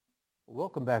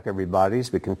Welcome back, everybody,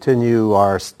 as we continue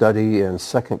our study in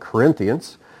 2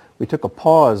 Corinthians. We took a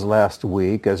pause last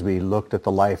week as we looked at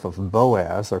the life of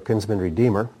Boaz, our kinsman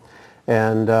redeemer.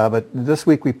 But this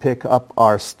week we pick up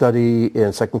our study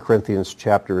in 2 Corinthians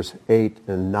chapters 8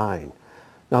 and 9.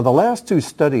 Now, the last two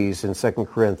studies in 2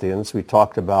 Corinthians, we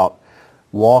talked about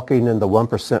walking in the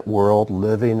 1% world,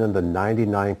 living in the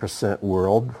 99%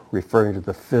 world, referring to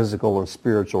the physical and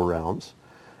spiritual realms.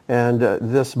 And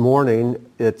this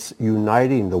morning, it's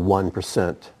uniting the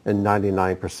 1% and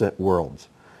 99% worlds.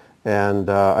 And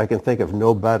I can think of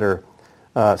no better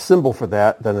symbol for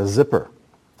that than a zipper.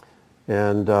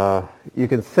 And you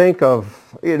can think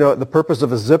of, the purpose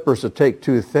of a zipper is to take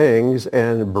two things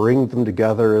and bring them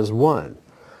together as one.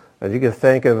 And you can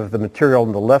think of the material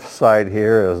on the left side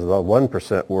here as the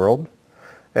 1% world,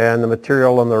 and the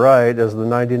material on the right as the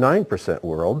 99%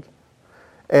 world.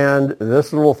 And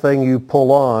this little thing you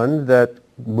pull on that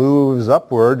moves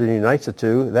upward and unites the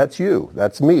two, that's you,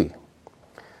 that's me.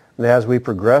 And as we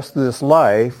progress through this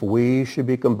life, we should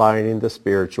be combining the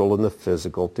spiritual and the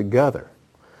physical together.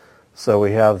 So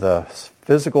we have the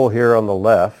physical here on the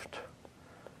left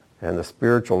and the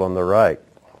spiritual on the right.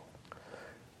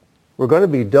 We're going to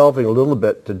be delving a little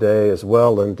bit today as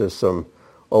well into some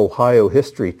Ohio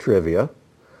history trivia.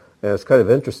 And it's kind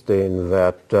of interesting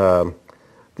that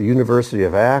the University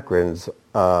of Akron's,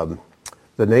 the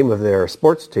name of their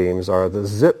sports teams are the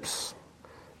Zips.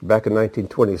 Back in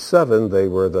 1927, they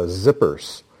were the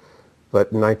Zippers.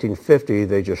 But in 1950,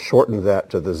 they just shortened that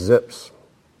to the Zips.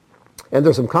 And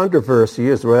there's some controversy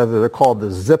as to whether they're called the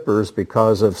Zippers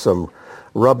because of some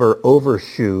rubber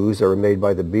overshoes that were made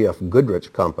by the B.F.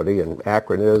 Goodrich Company, and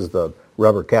Akron is the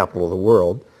rubber capital of the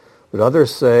world. But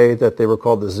others say that they were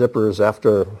called the Zippers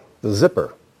after the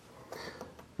zipper.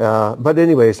 But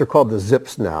anyways, they're called the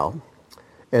Zips now.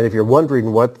 And if you're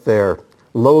wondering what their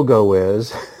logo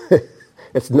is,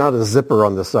 it's not a zipper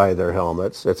on the side of their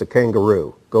helmets. It's a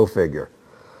kangaroo. Go figure.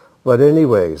 But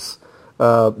anyways,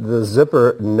 the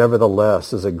zipper,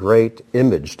 nevertheless, is a great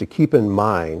image to keep in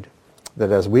mind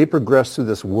that as we progress through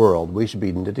this world, we should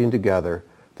be knitting together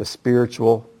the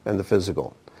spiritual and the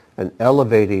physical and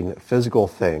elevating physical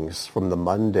things from the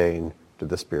mundane to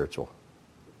the spiritual.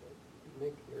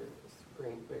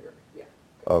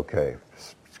 Okay,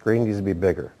 screen needs to be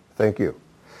bigger. Thank you.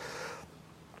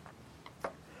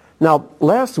 Now,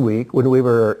 last week when we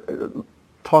were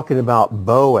talking about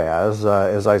Boaz,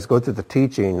 as I was going through the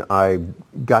teaching, I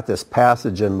got this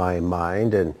passage in my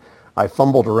mind, and I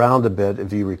fumbled around a bit,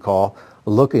 if you recall,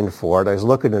 looking for it. I was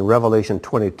looking in Revelation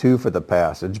 22 for the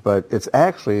passage, but it's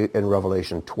actually in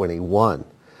Revelation 21.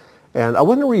 And I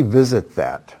want to revisit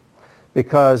that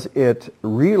because it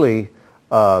really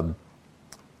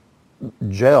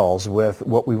gels with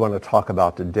what we want to talk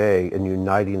about today in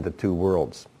uniting the two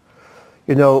worlds.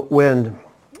 When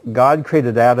God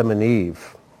created Adam and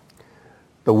Eve,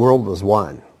 the world was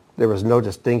one. There was no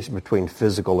distinction between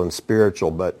physical and spiritual,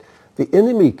 but the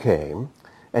enemy came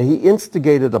and he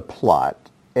instigated a plot,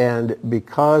 and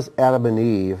because Adam and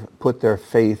Eve put their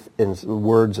faith in the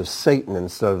words of Satan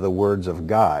instead of the words of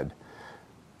God,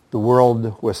 the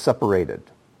world was separated.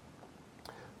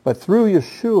 But through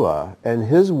Yeshua and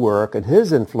his work and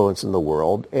his influence in the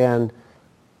world, and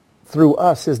through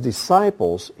us, his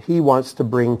disciples, he wants to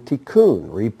bring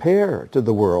tikkun, repair to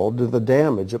the world, to the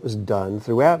damage that was done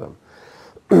through Adam.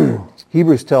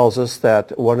 Hebrews tells us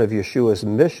that one of Yeshua's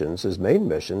missions, his main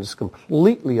mission, is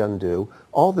completely undo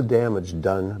all the damage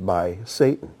done by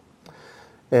Satan.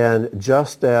 And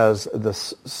just as the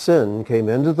sin came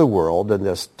into the world and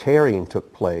this tearing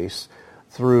took place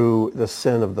through the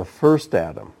sin of the first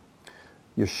Adam,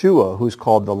 Yeshua, who's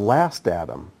called the last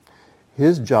Adam,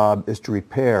 his job is to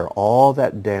repair all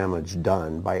that damage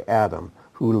done by Adam,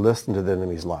 who listened to the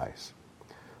enemy's lies.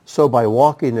 So by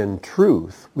walking in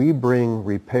truth, we bring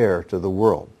repair to the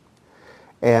world.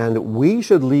 And we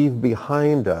should leave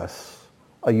behind us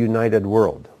a united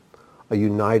world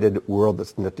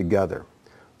that's knit together.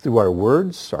 Through our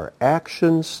words, our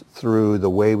actions, through the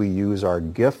way we use our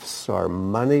gifts, our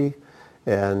money,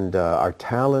 and our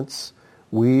talents,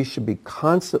 we should be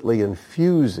constantly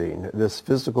infusing this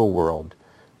physical world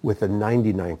with the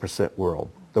 99% world,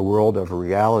 the world of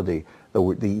reality,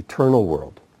 the eternal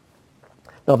world.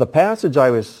 Now, the passage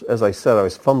I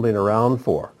was fumbling around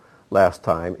for last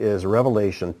time is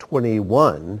Revelation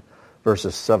 21,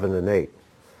 verses 7 and 8.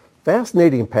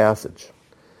 Fascinating passage.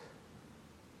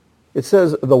 It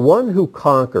says, "The one who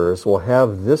conquers will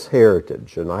have this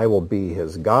heritage, and I will be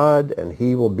his God, and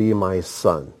he will be my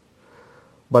son.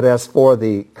 But as for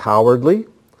the cowardly,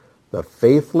 the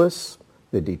faithless,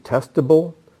 the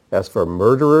detestable, as for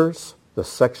murderers, the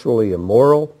sexually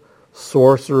immoral,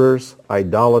 sorcerers,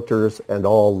 idolaters, and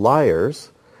all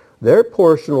liars, their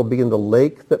portion will be in the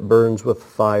lake that burns with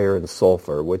fire and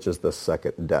sulfur, which is the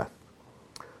second death.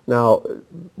 Now,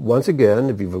 once again,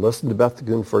 if you've listened to Beth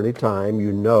Dagoon for any time,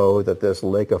 you know that this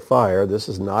lake of fire, this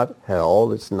is not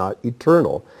hell, it's not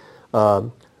eternal.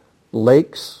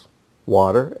 Lakes,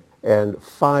 water, and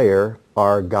fire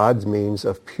are God's means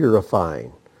of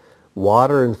purifying.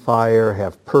 Water and fire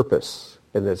have purpose,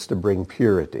 and it's to bring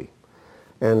purity.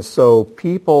 And so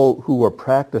people who are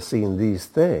practicing these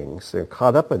things, they're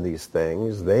caught up in these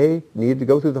things, they need to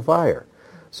go through the fire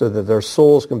so that their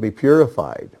souls can be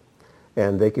purified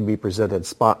and they can be presented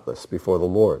spotless before the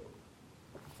Lord.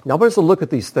 Now let's look at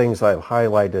these things I've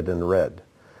highlighted in red.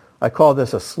 I call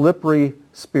this a slippery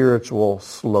spiritual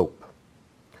slope.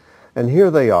 And here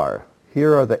they are.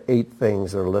 Here are the 8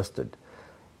 things that are listed.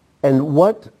 And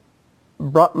what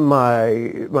brought my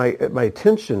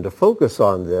attention to focus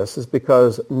on this is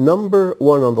because number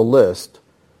 1 on the list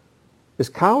is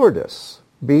cowardice,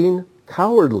 being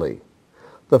cowardly.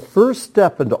 The first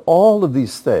step into all of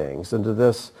these things, into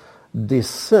this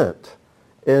descent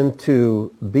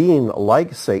into being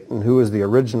like Satan, who is the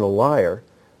original liar,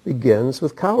 begins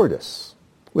with cowardice,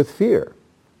 with fear.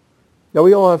 Now,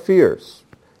 we all have fears.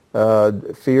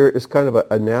 Fear is kind of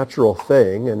a natural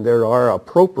thing, and there are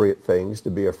appropriate things to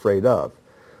be afraid of.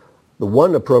 The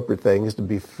one appropriate thing is to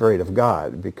be afraid of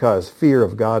God, because fear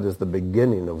of God is the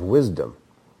beginning of wisdom.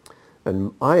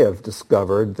 And I have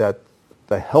discovered that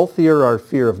the healthier our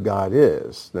fear of God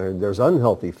is, there's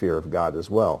unhealthy fear of God as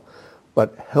well,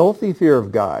 but healthy fear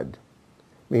of God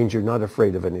means you're not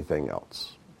afraid of anything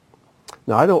else.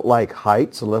 Now, I don't like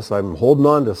heights unless I'm holding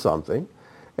on to something,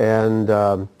 and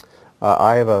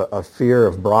I have a fear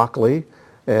of broccoli,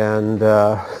 and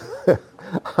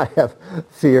I have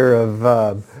fear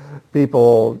of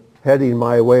people heading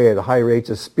my way at high rates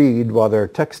of speed while they're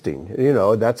texting. You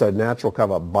know, that's a natural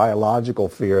kind of a biological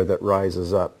fear that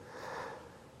rises up.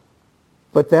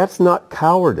 But that's not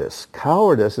cowardice.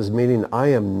 Cowardice is meaning I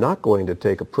am not going to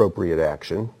take appropriate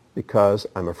action because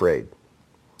I'm afraid.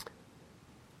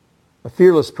 A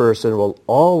fearless person will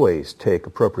always take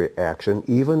appropriate action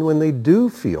even when they do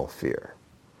feel fear.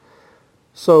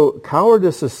 So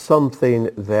cowardice is something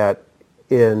that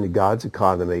in God's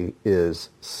economy is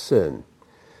sin.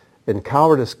 And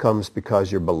cowardice comes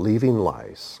because you're believing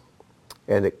lies.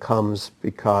 And it comes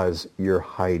because you're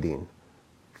hiding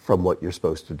from what you're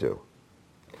supposed to do.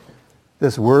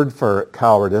 This word for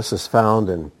cowardice is found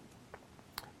in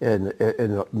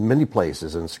many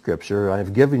places in Scripture.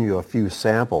 I've given you a few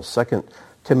samples. 2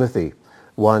 Timothy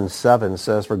 1:7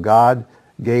 says, "For God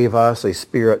gave us a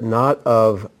spirit not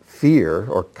of fear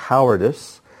or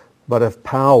cowardice, but of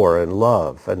power and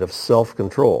love and of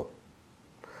self-control."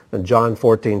 And John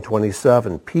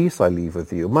 14:27, "Peace I leave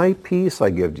with you, my peace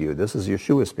I give to you." This is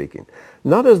Yeshua speaking.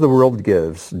 "Not as the world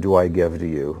gives do I give to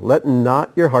you. Let not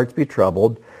your hearts be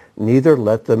troubled, neither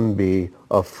let them be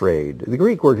afraid." The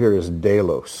Greek word here is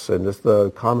delos, and it's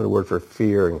the common word for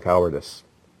fear and cowardice.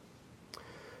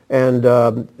 And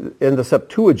in the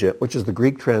Septuagint, which is the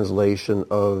Greek translation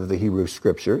of the Hebrew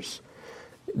Scriptures,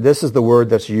 this is the word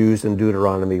that's used in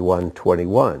Deuteronomy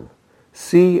 1:21.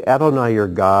 "See, Adonai your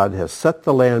God has set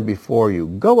the land before you.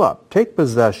 Go up, take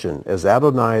possession, as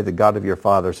Adonai, the God of your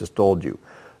fathers, has told you.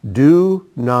 Do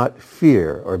not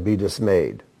fear or be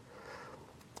dismayed."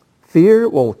 Fear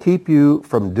will keep you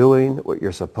from doing what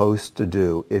you're supposed to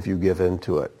do if you give in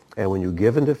to it. And when you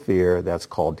give in to fear, that's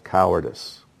called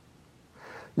cowardice.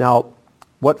 Now,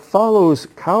 what follows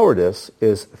cowardice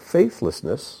is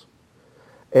faithlessness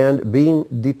and being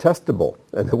detestable.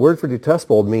 And the word for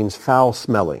detestable means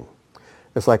foul-smelling.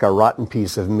 It's like a rotten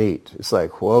piece of meat. It's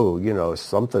like, whoa, you know,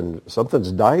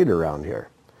 something's died around here.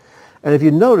 And if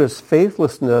you notice,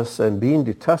 faithlessness and being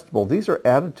detestable, these are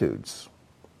attitudes.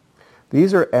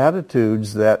 These are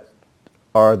attitudes that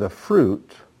are the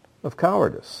fruit of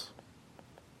cowardice.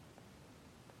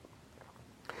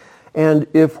 And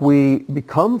if we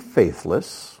become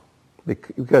faithless,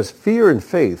 because fear and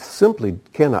faith simply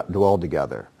cannot dwell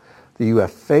together. You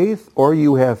have faith or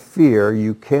you have fear.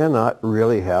 You cannot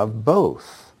really have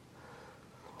both.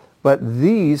 But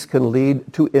these can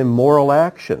lead to immoral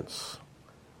actions.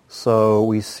 So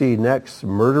we see next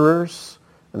murderers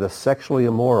and the sexually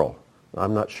immoral.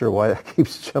 I'm not sure why that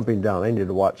keeps jumping down. I need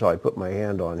to watch how I put my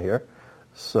hand on here.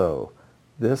 So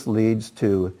this leads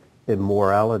to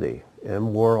immorality,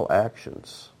 immoral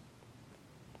actions.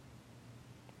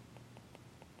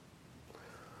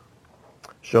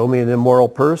 Show me an immoral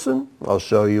person, I'll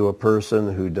show you a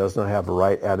person who does not have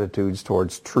right attitudes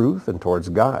towards truth and towards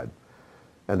God.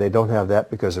 And they don't have that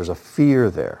because there's a fear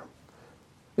there.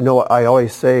 You know, I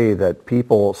always say that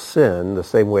people sin the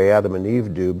same way Adam and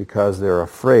Eve do because they're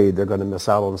afraid they're going to miss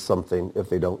out on something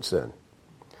if they don't sin.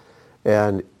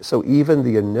 And so even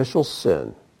the initial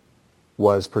sin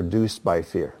was produced by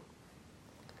fear.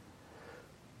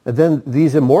 And then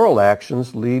these immoral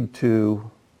actions lead to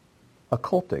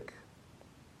occultic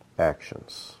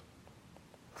actions,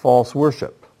 false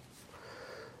worship.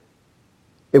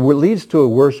 It leads to a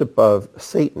worship of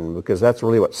Satan because that's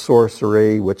really what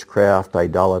sorcery, witchcraft,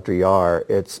 idolatry are.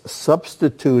 It's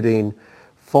substituting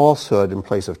falsehood in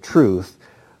place of truth,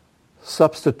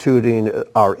 substituting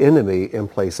our enemy in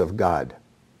place of God.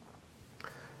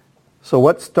 So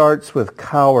what starts with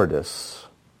cowardice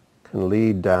can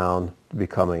lead down to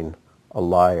becoming a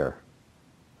liar.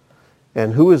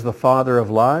 And who is the father of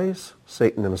lies?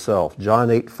 Satan himself. John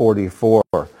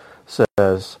 8:44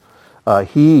 says,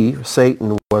 he,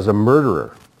 Satan, was a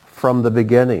murderer from the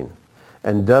beginning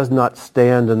and does not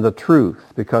stand in the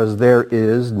truth because there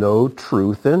is no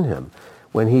truth in him.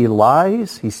 When he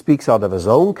lies, he speaks out of his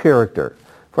own character,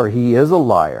 for he is a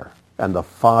liar and the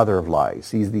father of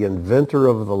lies. He's the inventor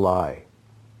of the lie.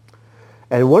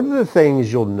 And one of the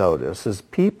things you'll notice is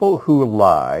people who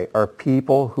lie are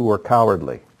people who are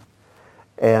cowardly.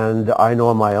 And I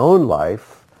know in my own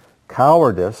life,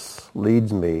 cowardice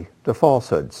leads me to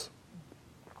falsehoods.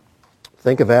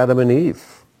 Think of Adam and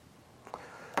Eve.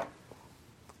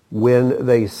 When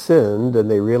they sinned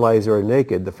and they realized they were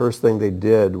naked, the first thing they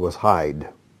did was hide.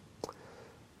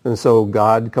 And so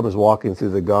God comes walking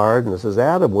through the garden and says,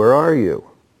 Adam, where are you?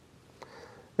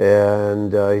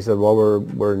 And he said, well,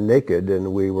 we're naked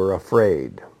and we were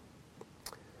afraid.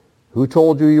 Who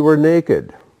told you you were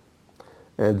naked?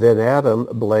 And then Adam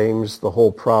blames the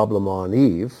whole problem on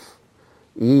Eve.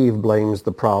 Eve blames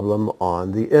the problem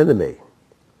on the enemy.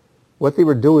 What they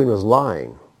were doing was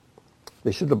lying.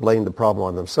 They should have blamed the problem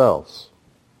on themselves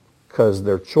because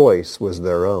their choice was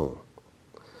their own.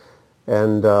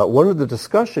 And one of the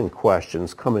discussion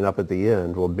questions coming up at the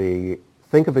end will be,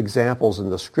 think of examples in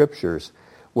the scriptures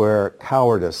where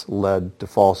cowardice led to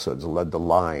falsehoods, led to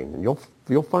lying. And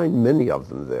you'll find many of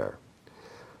them there.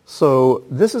 So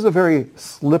this is a very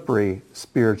slippery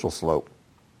spiritual slope,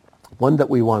 one that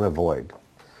we want to avoid.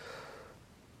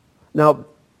 Now,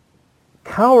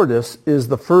 cowardice is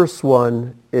the first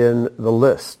one in the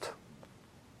list.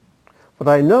 But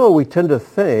I know we tend to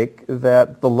think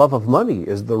that the love of money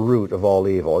is the root of all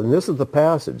evil. And this is the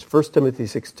passage, 1 Timothy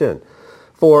 6:10.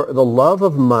 For the love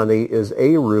of money is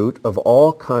a root of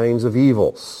all kinds of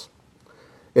evils.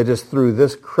 It is through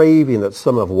this craving that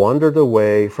some have wandered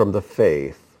away from the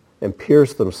faith and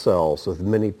pierced themselves with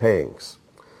many pangs.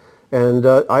 And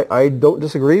I don't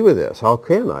disagree with this. How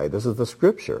can I? This is the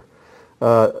scripture.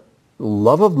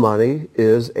 Love of money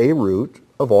is a root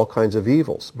of all kinds of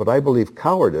evils. But I believe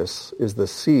cowardice is the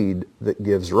seed that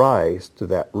gives rise to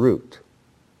that root.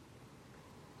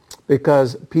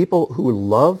 Because people who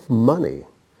love money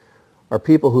are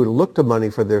people who look to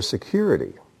money for their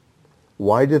security.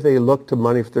 Why do they look to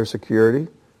money for their security?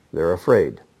 They're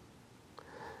afraid.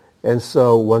 And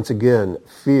so, once again,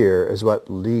 fear is what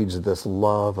leads this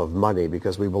love of money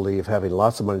because we believe having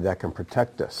lots of money that can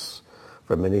protect us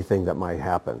from anything that might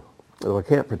happen. Well, it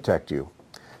can't protect you.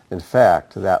 In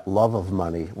fact, that love of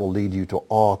money will lead you to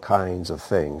all kinds of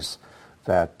things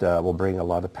that will bring a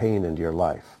lot of pain into your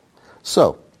life.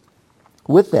 So,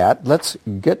 with that, let's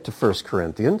get to 1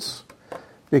 Corinthians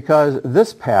because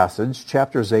this passage,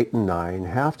 chapters 8 and 9,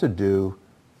 have to do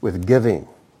with giving.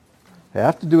 They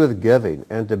have to do with giving,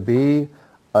 and to be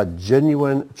a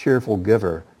genuine, cheerful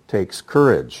giver takes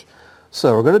courage.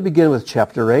 So we're going to begin with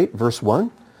chapter 8, verse 1.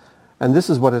 And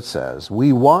this is what it says.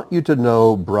 We want you to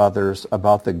know, brothers,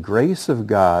 about the grace of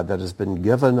God that has been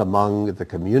given among the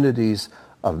communities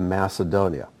of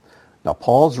Macedonia. Now,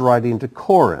 Paul's writing to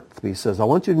Corinth. He says, I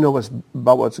want you to know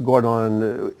about what's going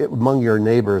on among your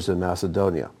neighbors in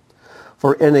Macedonia.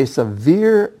 For in a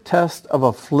severe test of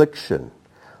affliction,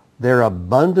 their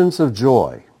abundance of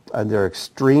joy and their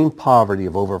extreme poverty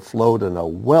have overflowed in a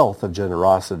wealth of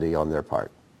generosity on their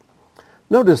part.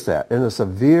 Notice that, in a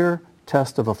severe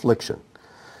test of affliction.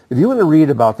 If you want to read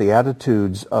about the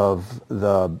attitudes of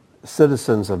the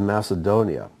citizens of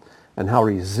Macedonia and how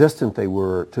resistant they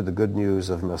were to the good news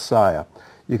of Messiah,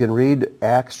 you can read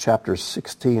Acts chapters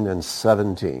 16 and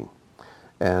 17.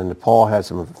 And Paul had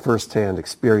some firsthand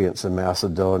experience in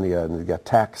Macedonia and the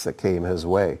attacks that came his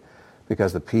way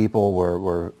because the people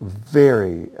were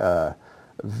very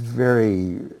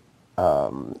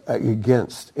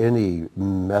against any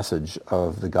message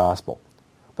of the gospel.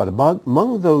 But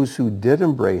among those who did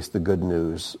embrace the good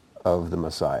news of the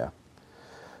Messiah,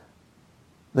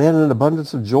 they had an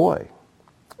abundance of joy.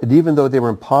 And even though they were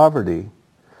in poverty,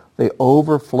 They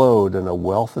overflowed in a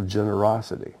wealth of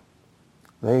generosity.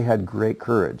 They had great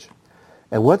courage.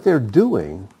 And what they're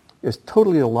doing is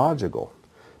totally illogical,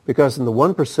 because in the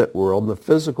 1% world, in the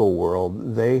physical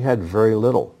world, they had very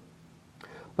little.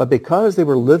 But because they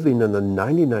were living in the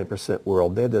 99%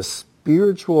 world, they had this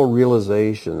spiritual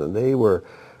realization, and they were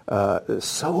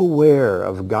so aware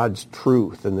of God's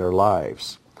truth in their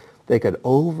lives. They could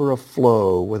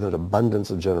overflow with an abundance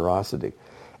of generosity.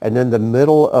 And in the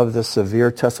middle of the severe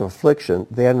test of affliction,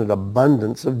 they had an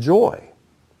abundance of joy.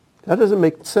 That doesn't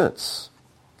make sense.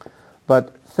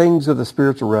 But things of the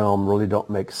spiritual realm really don't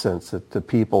make sense to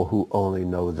people who only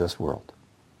know this world.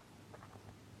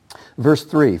 Verse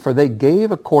 3, for they gave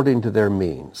according to their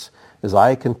means, as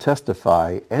I can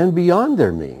testify, and beyond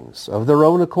their means, of their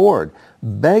own accord,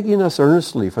 begging us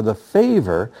earnestly for the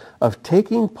favor of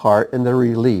taking part in the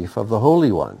relief of the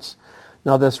holy ones.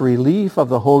 Now this relief of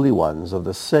the holy ones, of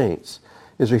the saints,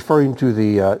 is referring to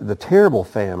the terrible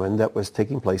famine that was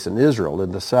taking place in Israel,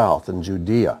 in the south, in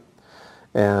Judea.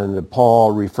 And Paul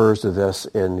refers to this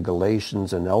in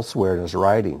Galatians and elsewhere in his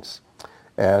writings,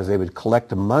 as they would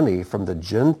collect money from the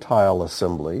Gentile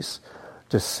assemblies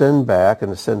to send back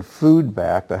and to send food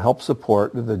back to help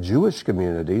support the Jewish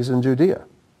communities in Judea.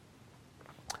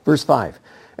 Verse 5,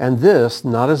 and this,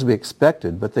 not as we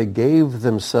expected, but they gave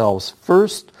themselves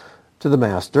first to the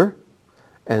master,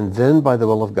 and then by the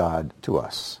will of God to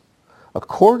us.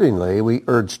 Accordingly, we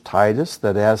urge Titus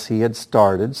that as he had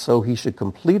started, so he should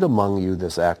complete among you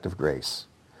this act of grace.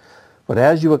 But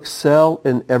as you excel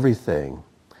in everything,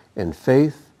 in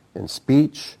faith, in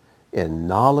speech, in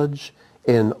knowledge,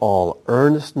 in all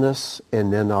earnestness,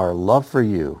 and in our love for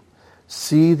you,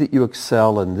 see that you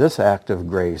excel in this act of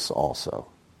grace also.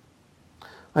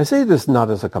 I say this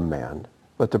not as a command,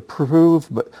 but to prove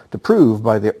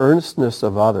by the earnestness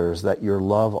of others that your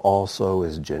love also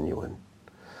is genuine.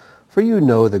 For you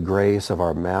know the grace of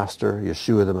our Master,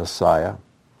 Yeshua the Messiah,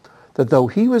 that though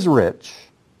he was rich,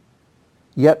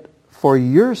 yet for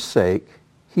your sake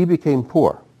he became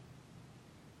poor,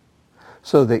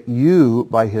 so that you,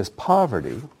 by his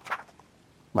poverty,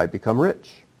 might become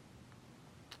rich.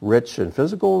 Rich in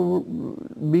physical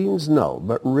means, no,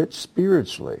 but rich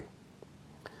spiritually.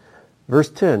 Verse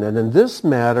 10, and in this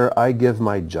matter I give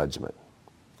my judgment.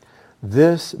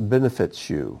 This benefits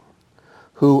you,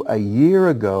 who a year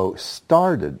ago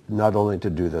started not only to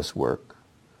do this work,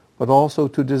 but also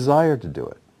to desire to do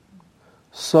it.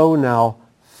 So now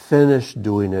finish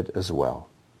doing it as well.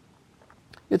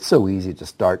 It's so easy to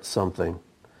start something,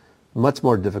 much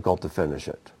more difficult to finish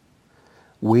it.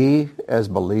 We, as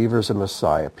believers in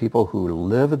Messiah, people who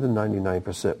live in the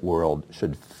 99% world,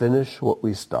 should finish what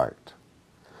we start.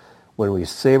 When we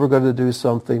say we're going to do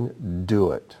something,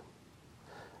 do it.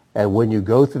 And when you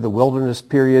go through the wilderness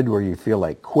period where you feel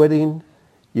like quitting,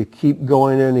 you keep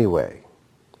going anyway.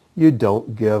 You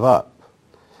don't give up.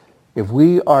 If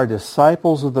we are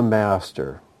disciples of the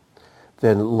Master,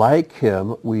 then like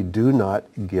him, we do not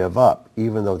give up.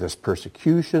 Even though there's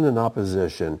persecution and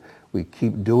opposition, we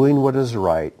keep doing what is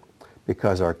right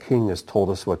because our King has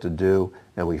told us what to do,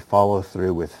 and we follow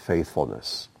through with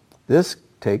faithfulness. This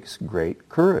takes great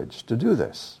courage to do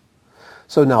this.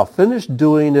 So now finish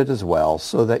doing it as well,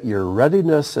 so that your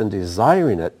readiness and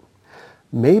desiring it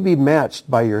may be matched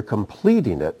by your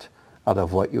completing it out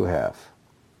of what you have.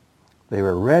 They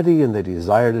were ready and they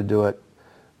desired to do it,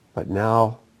 but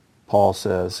now Paul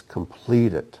says,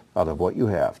 complete it out of what you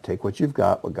have. Take what you've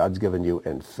got, what God's given you,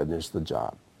 and finish the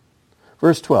job.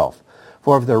 Verse 12,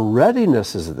 for if the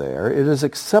readiness is there, it is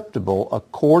acceptable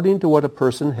according to what a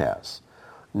person has,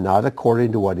 not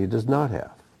according to what he does not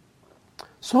have.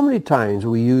 So many times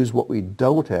we use what we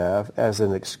don't have as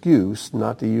an excuse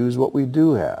not to use what we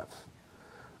do have.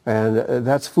 And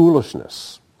that's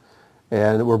foolishness.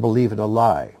 And we're believing a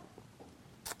lie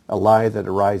that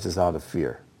arises out of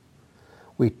fear.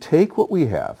 We take what we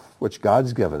have, which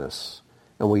God's given us,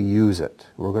 and we use it.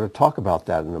 We're going to talk about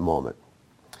that in a moment.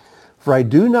 For I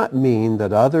do not mean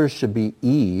that others should be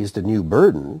eased and you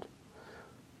burdened,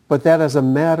 but that as a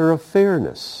matter of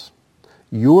fairness,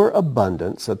 your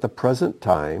abundance at the present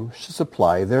time should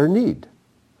supply their need,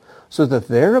 so that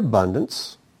their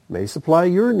abundance may supply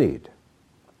your need,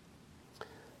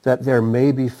 that there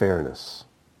may be fairness.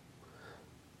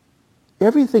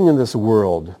 Everything in this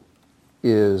world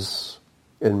is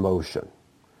in motion.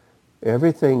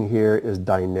 Everything here is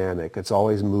dynamic. It's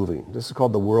always moving. This is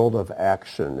called the world of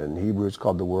action. In Hebrew, it's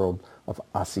called the world of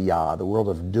asiyah, the world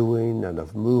of doing and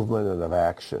of movement and of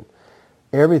action.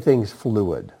 Everything's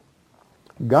fluid.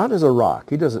 God is a rock.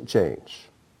 He doesn't change.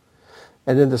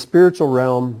 And in the spiritual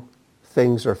realm,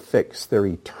 things are fixed. They're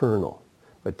eternal.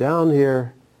 But down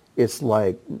here, It's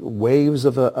like waves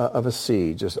of a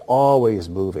sea, just always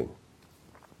moving.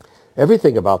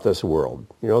 Everything about this world,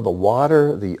 the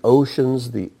water, the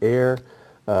oceans, the air,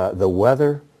 the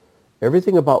weather,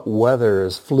 everything about weather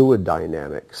is fluid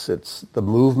dynamics. It's the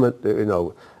movement,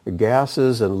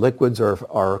 gases and liquids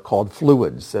are called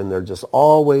fluids, and they're just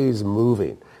always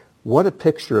moving. What a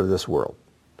picture of this world.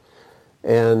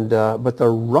 And but the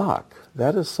rock,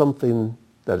 that is something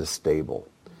that is stable.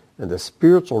 And the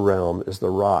spiritual realm is the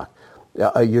rock.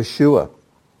 Yeshua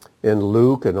in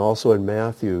Luke and also in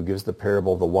Matthew gives the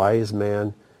parable of the wise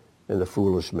man and the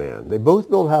foolish man. They both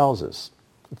build houses.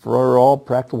 For all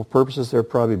practical purposes, they're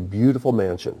probably beautiful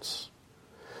mansions.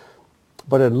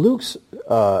 But in Luke's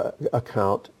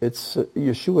account,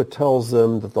 Yeshua tells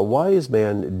them that the wise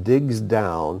man digs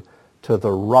down to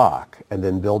the rock and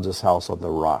then builds his house on the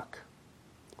rock.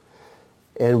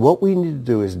 And what we need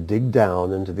to do is dig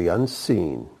down into the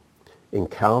unseen,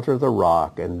 encounter the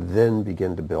rock, and then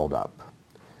begin to build up.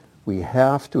 We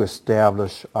have to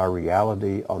establish our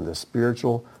reality on the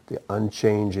spiritual, the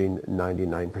unchanging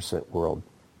 99% world.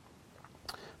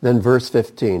 Then verse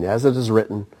 15, as it is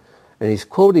written, and he's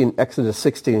quoting Exodus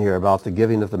 16 here about the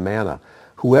giving of the manna.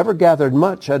 Whoever gathered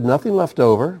much had nothing left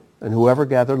over, and whoever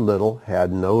gathered little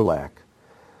had no lack.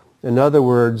 In other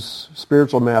words,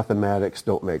 spiritual mathematics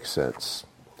don't make sense.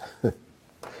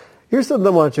 Here's something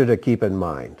I want you to keep in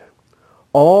mind.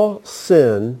 All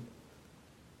sin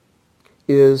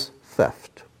is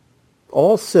theft.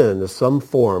 All sin is some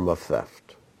form of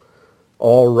theft.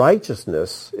 All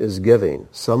righteousness is giving,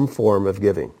 some form of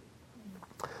giving.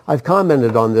 I've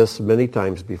commented on this many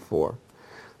times before,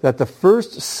 that the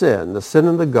first sin, the sin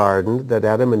in the garden that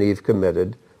Adam and Eve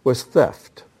committed, was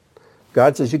theft.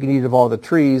 God says you can eat of all the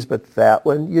trees, but that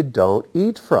one you don't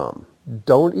eat from.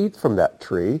 Don't eat from that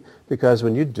tree, because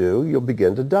when you do, you'll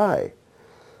begin to die.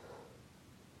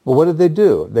 Well, what did they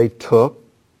do? They took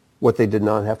what they did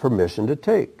not have permission to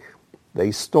take.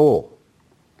 They stole.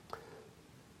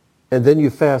 And then you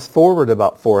fast forward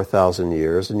about 4,000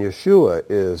 years, and Yeshua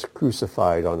is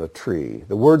crucified on a tree.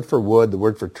 The word for wood, the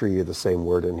word for tree are the same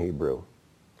word in Hebrew.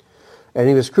 And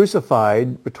he was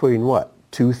crucified between what?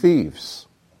 Two thieves.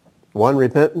 One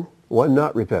repentant, one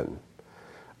not repentant.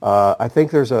 I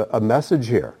think there's a message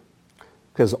here,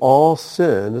 because all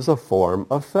sin is a form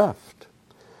of theft.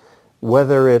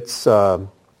 Whether it's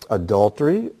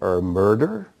adultery or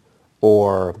murder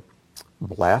or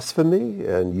blasphemy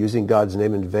and using God's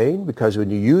name in vain, because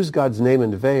when you use God's name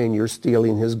in vain, you're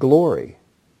stealing his glory.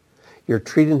 You're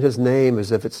treating his name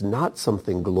as if it's not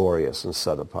something glorious and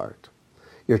set apart.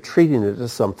 You're treating it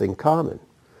as something common.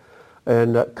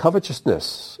 And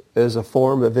covetousness is a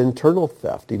form of internal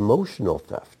theft, emotional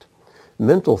theft,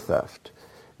 mental theft.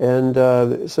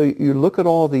 And so you look at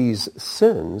all these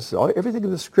sins, everything in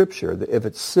the Scripture, if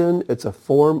it's sin, it's a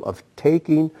form of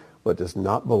taking what does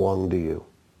not belong to you.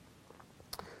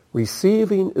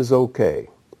 Receiving is okay.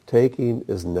 Taking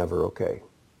is never okay.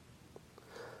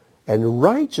 And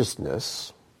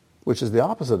righteousness, which is the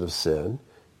opposite of sin,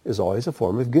 is always a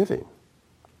form of giving.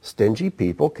 Stingy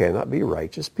people cannot be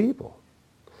righteous people.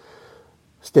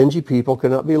 Stingy people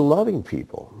cannot be loving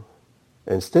people.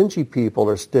 And stingy people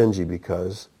are stingy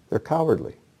because they're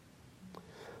cowardly.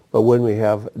 But when we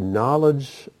have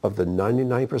knowledge of the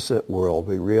 99% world,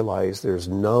 we realize there's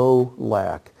no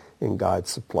lack in God's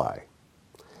supply.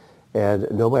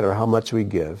 And no matter how much we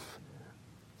give,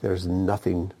 there's no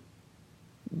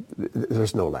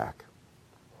lack.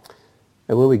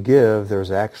 And when we give,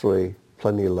 there's actually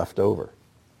plenty left over.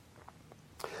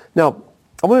 Now,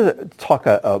 I want to talk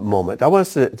a moment. I want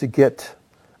us to get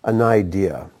an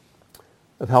idea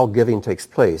of how giving takes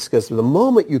place. Because the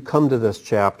moment you come to this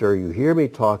chapter, you hear me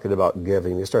talking about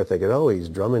giving, you start thinking, oh, he's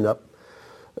drumming up,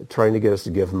 trying to get us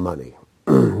to give money.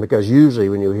 Because usually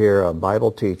when you hear a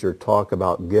Bible teacher talk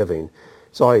about giving,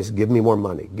 it's always, give me more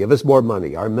money. Give us more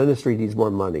money. Our ministry needs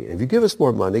more money. And if you give us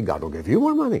more money, God will give you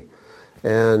more money.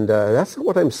 And that's not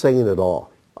what I'm saying at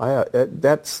all.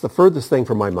 That's the furthest thing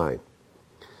from my mind.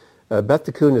 Beth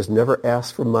Tikkun has never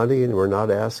asked for money, and we're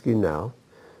not asking now.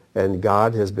 And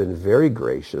God has been very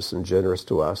gracious and generous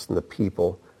to us, and the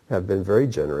people have been very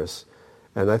generous.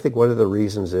 And I think one of the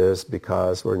reasons is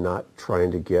because we're not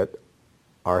trying to get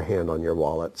our hand on your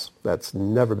wallets. That's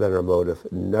never been our motive,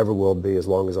 never will be as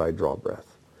long as I draw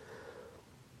breath.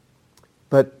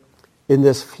 But in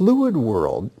this fluid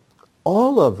world,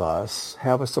 all of us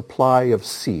have a supply of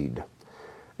seed.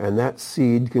 And that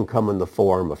seed can come in the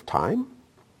form of time,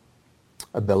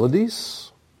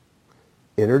 abilities,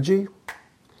 energy.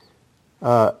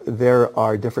 There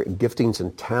are different giftings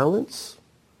and talents.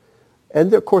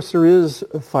 And of course there is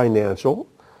financial.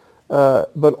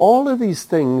 But all of these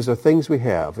things are things we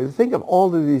have. Think of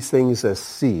all of these things as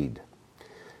seed.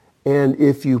 And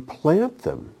if you plant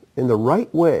them in the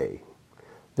right way,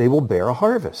 they will bear a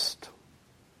harvest.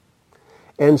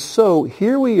 And so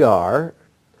here we are.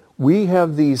 We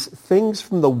have these things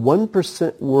from the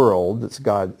 1% world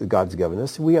that God's given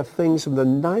us. We have things from the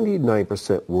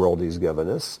 99% world he's given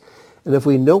us. And if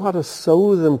we know how to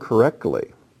sow them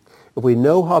correctly, if we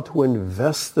know how to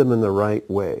invest them in the right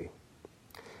way,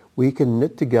 we can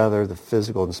knit together the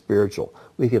physical and spiritual.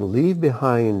 We can leave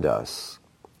behind us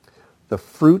the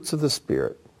fruits of the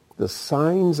Spirit, the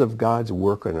signs of God's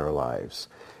work in our lives,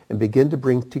 and begin to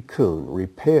bring tikkun,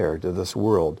 repair, to this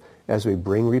world as we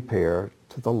bring repair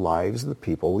to the lives of the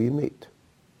people we meet.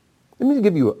 Let me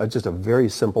give you just a very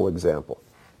simple example.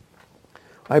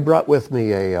 I brought with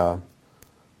me a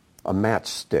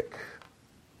matchstick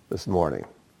this morning.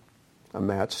 A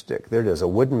matchstick. There it is, a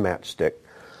wooden matchstick.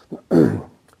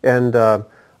 And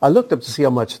I looked up to see how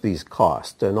much these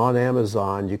cost. And on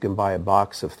Amazon, you can buy a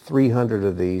box of 300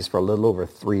 of these for a little over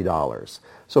 $3.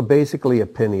 So basically a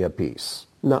penny a piece.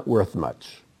 Not worth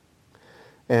much.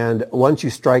 And once you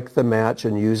strike the match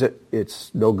and use it,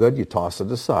 it's no good. You toss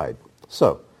it aside.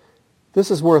 So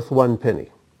this is worth 1 penny.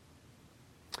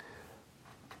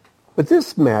 But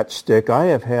this matchstick I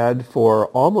have had for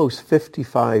almost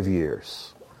 55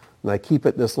 years. And I keep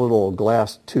it in this little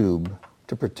glass tube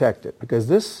to protect it. Because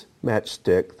this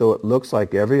matchstick, though it looks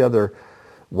like every other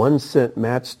 1-cent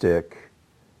matchstick,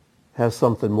 has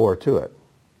something more to it.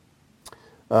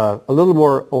 A little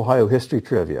more Ohio history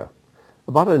trivia.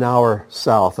 About an hour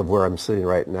south of where I'm sitting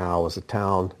right now is a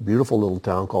town, beautiful little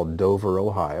town called Dover,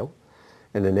 Ohio.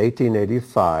 And in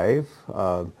 1885,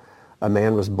 a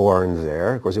man was born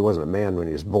there. Of course, he wasn't a man when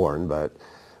he was born, but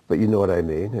you know what I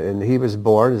mean. And he was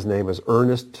born, his name was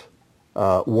Ernest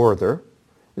Werther.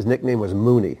 His nickname was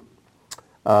Mooney.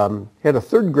 He had a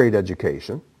third-grade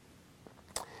education,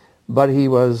 but he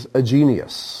was a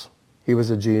genius. He was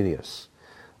a genius.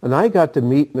 And I got to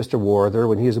meet Mr. Werther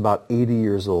when he was about 80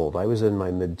 years old. I was in my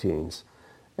mid-teens.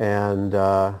 And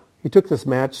he took this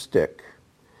matchstick,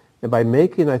 and by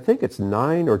making, I think it's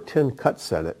 9 or 10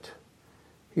 cuts in it,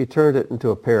 he turned it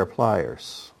into a pair of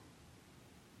pliers.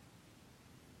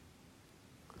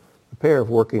 A pair of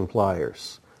working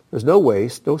pliers. There's no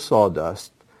waste, no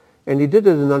sawdust, and he did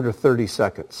it in under 30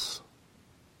 seconds.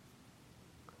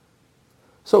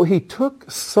 So he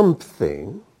took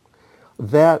something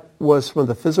that was from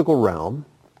the physical realm,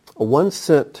 a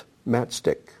 1-cent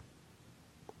matchstick.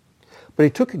 But he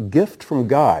took a gift from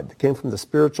God that came from the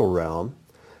spiritual realm,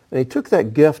 and he took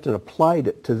that gift and applied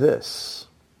it to this.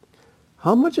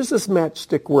 How much is this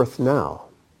matchstick worth now?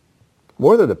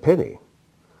 More than a penny,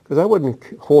 because I wouldn't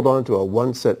hold on to a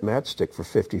 1-cent matchstick for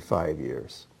 55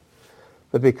 years.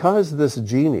 But because this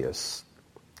genius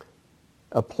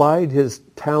applied his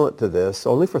talent to this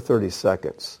only for 30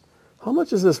 seconds, how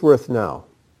much is this worth now?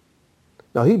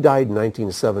 Now, he died in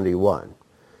 1971,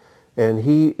 and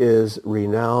he is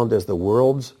renowned as the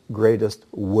world's greatest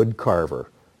wood carver.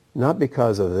 Not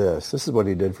because of this. This is what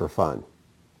he did for fun.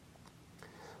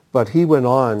 But he went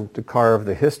on to carve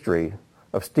the history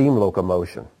of steam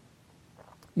locomotion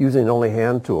using only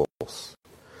hand tools.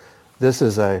 This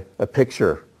is a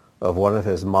picture of one of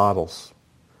his models.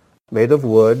 Made of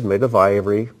wood, made of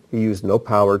ivory. He used no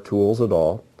power tools at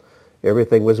all.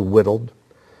 Everything was whittled.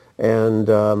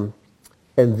 And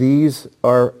these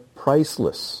are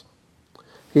priceless.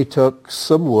 He took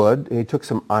some wood and he took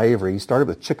some ivory. He started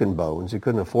with chicken bones. He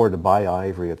couldn't afford to buy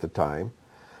ivory at the time.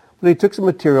 But he took some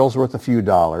materials worth a few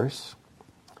dollars.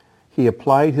 He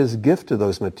applied his gift to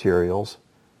those materials,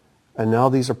 and now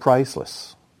these are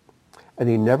priceless. And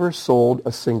he never sold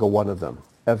a single one of them,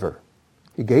 ever.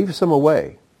 He gave some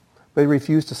away, but he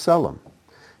refused to sell them.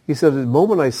 He said, the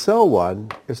moment I sell one,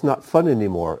 it's not fun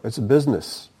anymore. It's a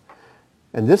business.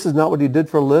 And this is not what he did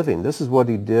for a living. This is what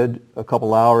he did a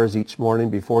couple hours each morning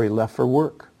before he left for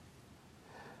work.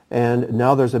 And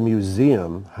now there's a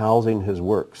museum housing his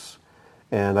works.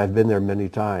 And I've been there many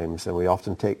times, and we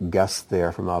often take guests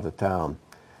there from out of town.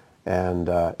 And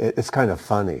it's kind of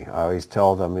funny. I always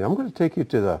tell them, I'm going to take you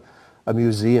to a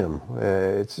museum.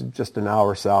 It's just an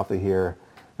hour south of here.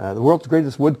 The world's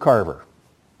greatest wood carver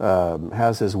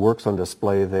has his works on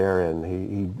display there,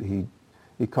 and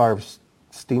he carves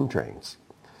steam trains.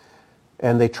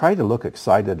 And they try to look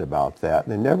excited about that,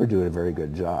 and they never do a very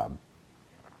good job.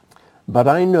 But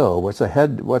I know what's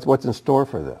in store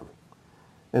for them.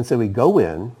 And so we go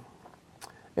in,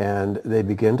 and they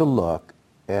begin to look,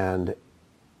 and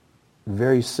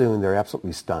very soon they're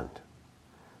absolutely stunned.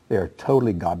 They are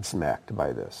totally gobsmacked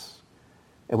by this.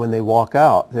 And when they walk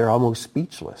out, they're almost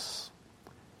speechless.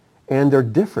 And they're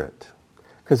different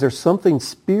because there's something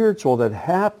spiritual that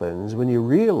happens when you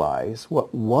realize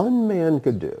what one man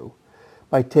could do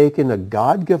by taking a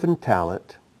God-given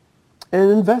talent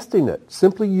and investing it,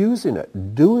 simply using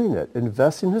it, doing it,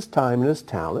 investing his time and his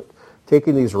talent,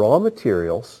 taking these raw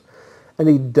materials, and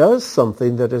he does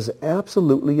something that is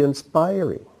absolutely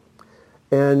inspiring.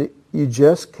 And you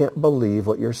just can't believe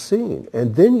what you're seeing.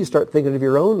 And then you start thinking of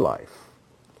your own life.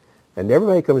 And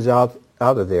everybody comes out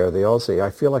of there, they all say,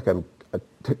 I feel like I'm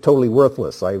totally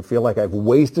worthless. I feel like I've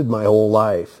wasted my whole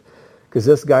life. Because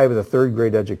this guy with a third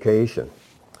grade education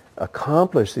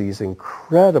accomplished these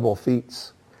incredible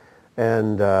feats.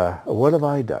 And what have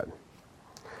I done?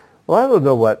 Well, I don't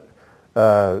know what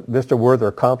Mr. Werther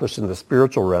accomplished in the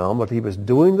spiritual realm, but he was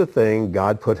doing the thing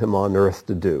God put him on earth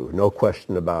to do. No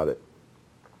question about it.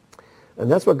 And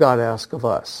that's what God asks of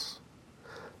us.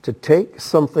 To take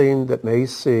something that may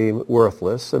seem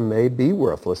worthless and may be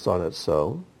worthless on its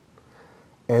own,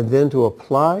 and then to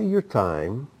apply your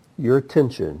time, your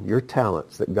attention, your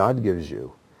talents that God gives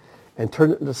you, and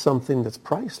turn it into something that's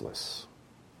priceless.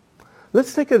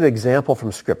 Let's take an example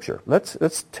from Scripture.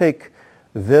 Let's take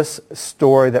this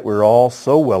story that we're all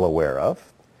so well aware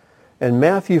of. In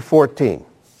Matthew 14,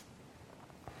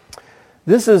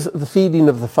 this is the feeding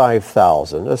of the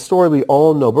 5,000, a story we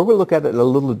all know, but we'll look at it in a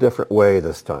little different way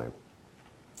this time.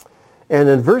 And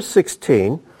in verse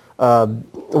 16,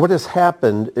 what has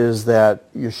happened is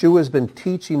that Yeshua has been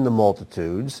teaching the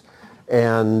multitudes,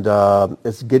 and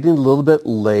it's getting a little bit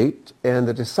late, and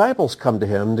the disciples come to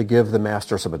him to give the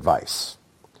master some advice.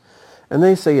 And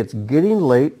they say, it's getting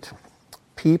late,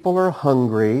 people are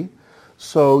hungry,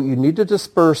 so you need to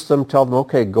disperse them, tell them,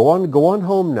 okay, go on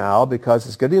home now because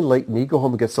it's getting late, you need to go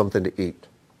home and get something to eat.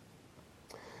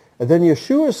 And then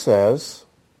Yeshua says,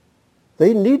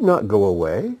 they need not go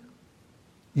away.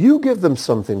 You give them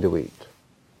something to eat.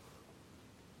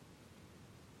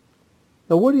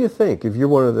 Now, what do you think if you're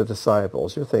one of the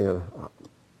disciples? You're thinking,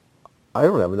 I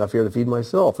don't have enough here to feed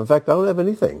myself. In fact, I don't have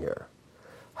anything here.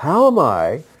 How am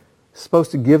I supposed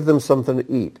to give them something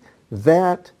to eat?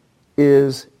 That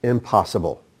is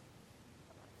impossible.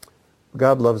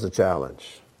 God loves a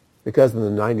challenge because in the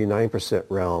 99%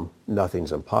 realm,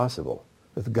 nothing's impossible.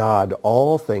 With God,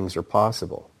 all things are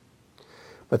possible.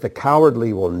 But the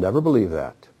cowardly will never believe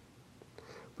that.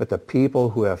 But the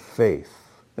people who have faith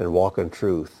and walk in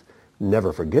truth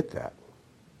never forget that.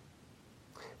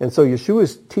 And so Yeshua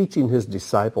is teaching his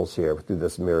disciples here through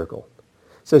this miracle.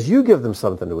 He says, you give them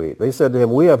something to eat. They said to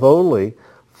him, we have only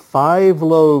 5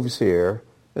 loaves here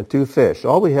and 2 fish.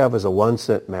 All we have is a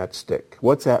 1-cent matchstick.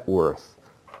 What's that worth?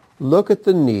 Look at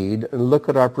the need and look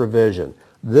at our provision.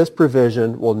 This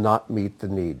provision will not meet the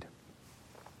need.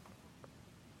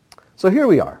 So here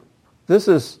we are. This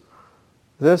is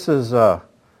Ernest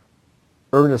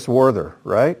Werther,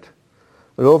 right?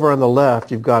 But over on the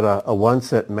left, you've got a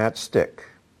 1-cent matchstick.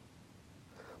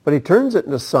 But he turns it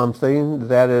into something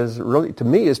that is really, to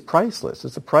me, is priceless.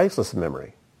 It's a priceless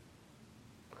memory.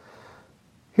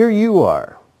 Here you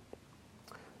are.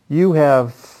 You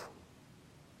have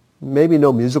maybe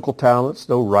no musical talents,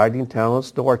 no writing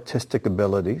talents, no artistic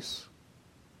abilities.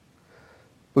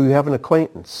 But you have an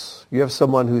acquaintance. You have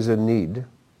someone who's in need.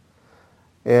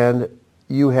 And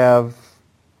you have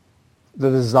the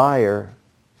desire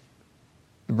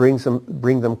to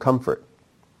bring them comfort.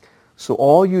 So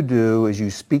all you do is you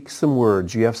speak some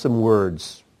words. You have some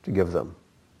words to give them.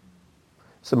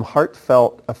 Some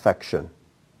heartfelt affection.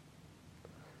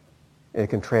 And it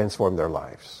can transform their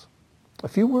lives. A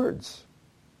few words.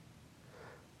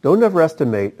 Don't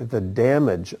overestimate the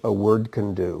damage a word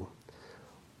can do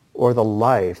or the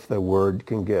life the word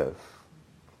can give.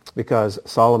 Because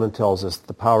Solomon tells us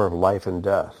the power of life and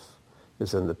death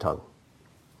is in the tongue.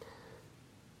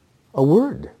 A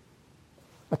word.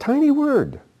 A tiny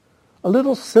word. A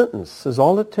little sentence is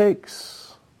all it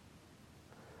takes.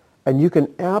 And you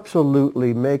can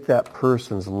absolutely make that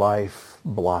person's life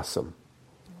blossom.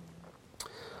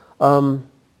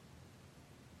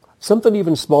 Something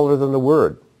even smaller than a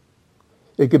word.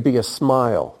 It could be a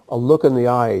smile, a look in the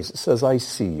eyes that says, I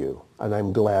see you, and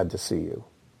I'm glad to see you.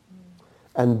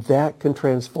 And that can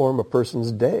transform a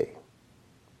person's day.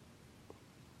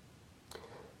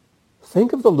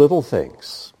 Think of the little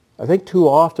things. I think too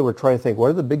often we're trying to think, what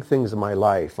are the big things in my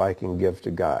life I can give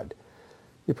to God?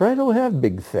 You probably don't have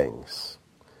big things.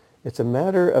 It's a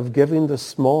matter of giving the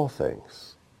small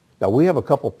things. Now, we have a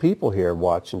couple people here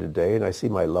watching today, and I see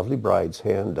my lovely bride's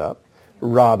hand up.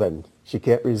 Robin, she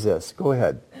can't resist. Go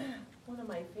ahead. One of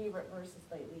my favorite verses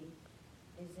lately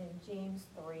is in James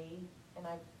 3, and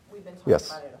we've been talking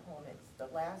about it at home. It's the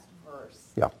last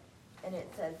verse. Yeah. And it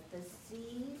says, the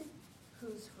seed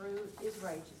whose fruit is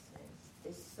righteousness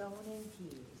is sown in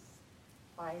peace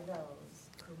by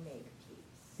those who make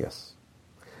peace. Yes.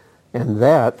 And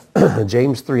that,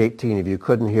 James 3:18, if you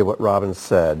couldn't hear what Robin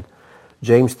said,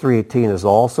 James 3:18 is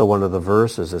also one of the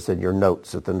verses that's in your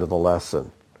notes at the end of the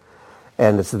lesson.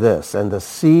 And it's this: and the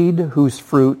seed whose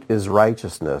fruit is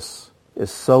righteousness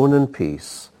is sown in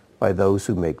peace by those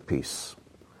who make peace.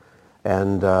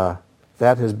 And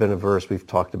that has been a verse we've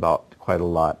talked about quite a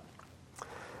lot.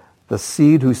 The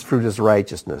seed whose fruit is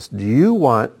righteousness. Do you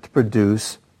want to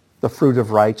produce the fruit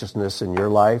of righteousness in your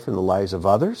life and the lives of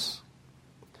others?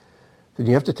 Then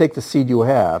you have to take the seed you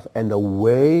have, and the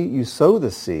way you sow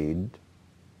the seed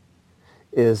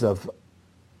is of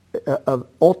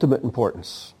ultimate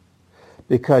importance,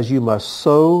 because you must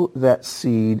sow that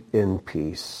seed in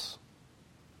peace.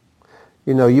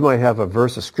 You know, you might have a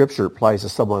verse of Scripture that applies to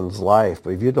someone's life,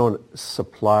 but if you don't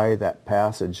supply that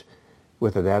passage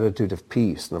with an attitude of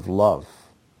peace and of love,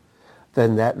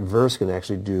 then that verse can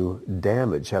actually do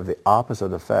damage, have the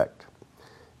opposite effect.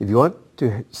 If you want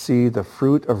to see the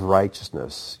fruit of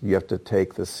righteousness, you have to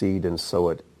take the seed and sow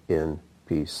it in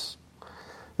peace.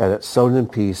 And it's sown in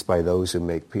peace by those who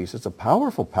make peace. It's a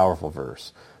powerful, powerful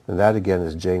verse. And that again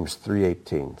is James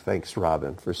 3:18. Thanks,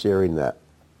 Robin, for sharing that.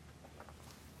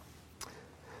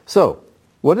 So,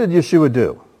 what did Yeshua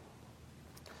do?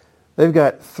 They've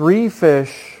got 5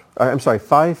 fish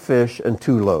and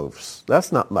 2 loaves.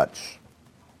 That's not much.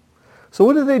 So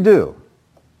what do?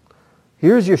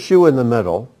 Here's Yeshua in the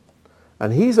middle,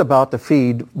 and he's about to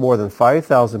feed more than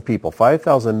 5,000 people,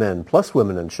 5,000 men, plus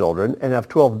women and children, and have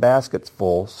 12 baskets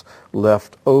full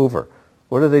left over.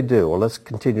 What do? Well, let's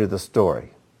continue the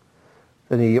story.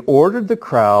 Then he ordered the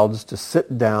crowds to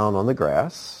sit down on the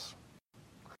grass,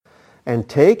 and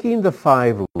taking the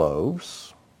 5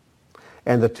 loaves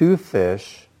and the 2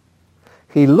 fish,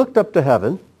 he looked up to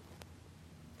heaven.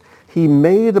 He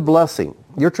made a blessing.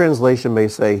 Your translation may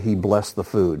say he blessed the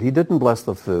food. He didn't bless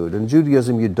the food. In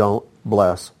Judaism, you don't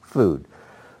bless food.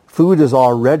 Food is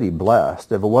already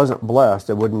blessed. If it wasn't blessed,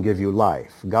 it wouldn't give you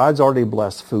life. God's already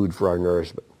blessed food for our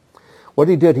nourishment. What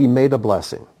he did, he made a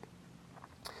blessing.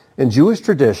 In Jewish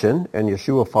tradition, and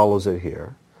Yeshua follows it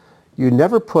here, you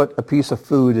never put a piece of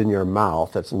food in your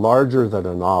mouth that's larger than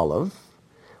an olive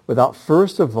without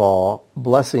first of all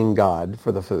blessing God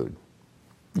for the food.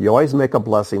 You always make a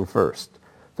blessing first.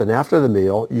 Then after the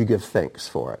meal, you give thanks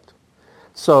for it.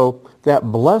 So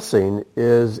that blessing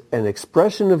is an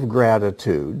expression of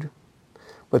gratitude,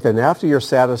 but then after you're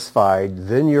satisfied,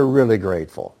 then you're really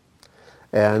grateful.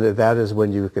 And that is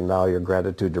when you can allow your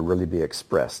gratitude to really be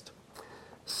expressed.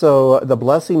 So the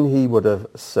blessing he would have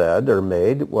said or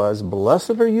made was,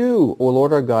 "Blessed are you, O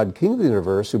Lord our God, King of the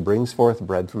universe, who brings forth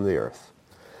bread from the earth."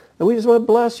 And we just want to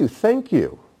bless you. Thank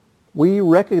you. We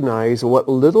recognize what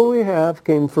little we have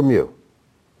came from you.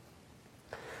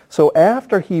 So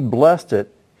after he blessed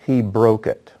it, he broke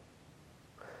it.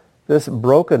 This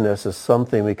brokenness is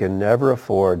something we can never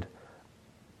afford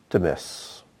to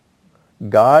miss.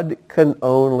 God can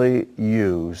only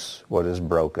use what is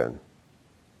broken.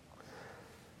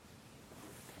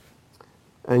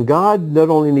 And God not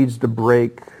only needs to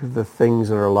break the things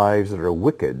in our lives that are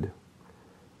wicked,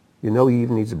 he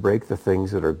even needs to break the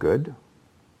things that are good.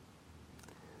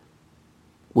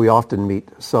 We often meet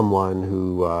someone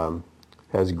who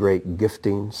has great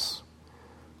giftings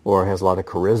or has a lot of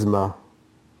charisma.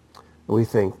 And we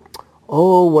think,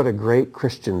 oh, what a great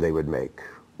Christian they would make.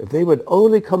 If they would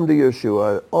only come to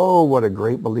Yeshua, oh, what a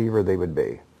great believer they would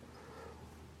be.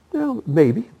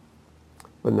 Maybe,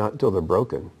 but not until they're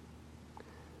broken.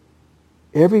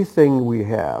 Everything we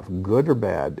have, good or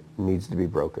bad, needs to be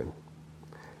broken.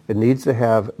 It needs to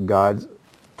have God's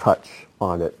touch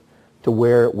on it to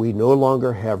where we no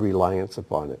longer have reliance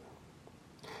upon it.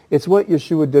 It's what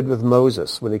Yeshua did with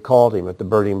Moses when he called him at the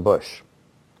burning bush.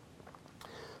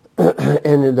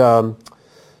 And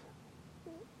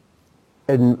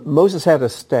Moses had a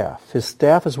staff. His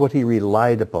staff is what he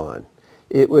relied upon.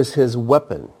 It was his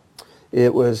weapon.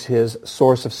 It was his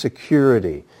source of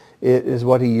security. It is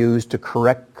what he used to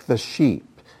correct the sheep.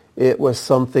 It was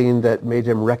something that made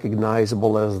him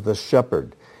recognizable as the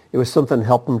shepherd. It was something that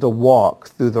helped him to walk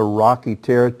through the rocky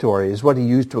territory. It was what he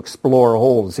used to explore a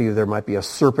hole to see if there might be a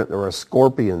serpent or a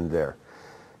scorpion there.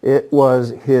 It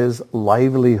was his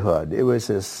livelihood. It was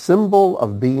his symbol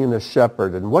of being a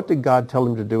shepherd. And what did God tell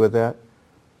him to do with that?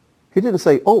 He didn't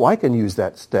say, oh, I can use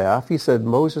that staff. He said,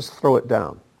 Moses, throw it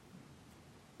down.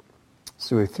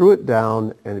 So he threw it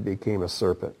down and it became a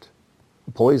serpent,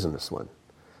 a poisonous one.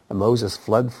 And Moses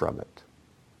fled from it.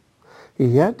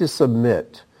 He had to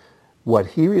submit what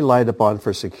he relied upon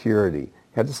for security.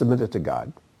 He had to submit it to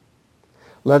God.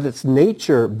 Let its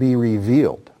nature be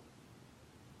revealed.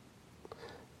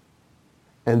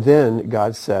 And then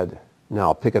God said,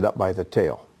 now pick it up by the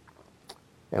tail.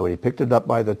 And when he picked it up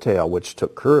by the tail, which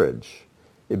took courage,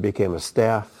 it became a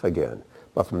staff again.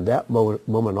 But from that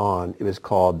moment on, it was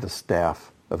called the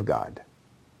staff of God.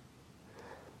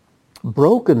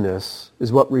 Brokenness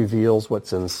is what reveals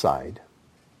what's inside.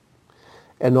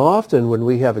 And often when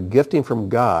we have a gifting from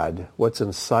God, what's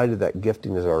inside of that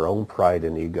gifting is our own pride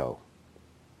and ego.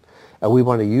 And we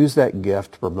want to use that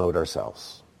gift to promote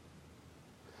ourselves.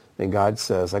 And God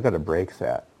says, I got to break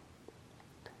that.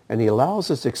 And he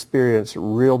allows us to experience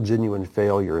real, genuine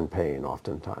failure and pain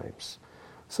oftentimes.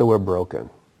 So we're broken.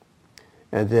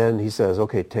 And then he says,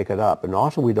 okay, take it up. And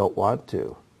often we don't want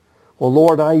to. Well,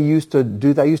 Lord, I used to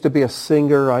do that. I used to be a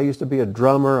singer. I used to be a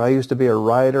drummer. I used to be a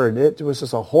writer. And it was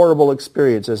just a horrible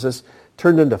experience. It's just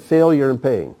turned into failure and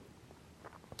pain.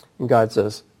 And God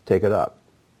says, take it up.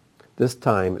 This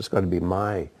time it's going to be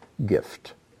my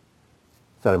gift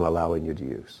that I'm allowing you to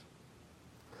use.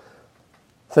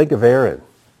 Think of Aaron.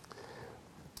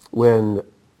 When,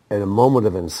 in a moment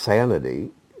of insanity,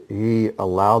 he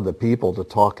allowed the people to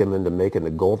talk him into making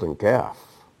a golden calf.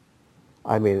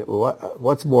 I mean,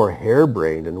 what's more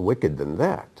harebrained and wicked than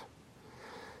that?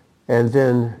 And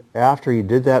then after he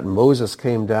did that, Moses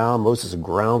came down. Moses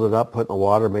ground it up, put it in the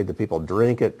water, made the people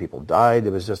drink it. People died.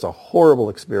 It was just a horrible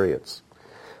experience.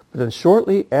 But then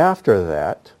shortly after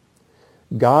that,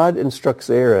 God instructs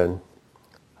Aaron,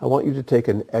 I want you to take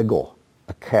an egel,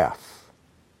 a calf.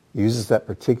 He uses that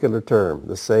particular term,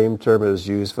 the same term that is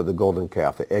used for the golden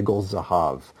calf, the egel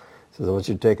zahav. He says, I want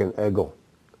you to take an egel.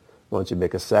 I want you to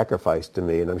make a sacrifice to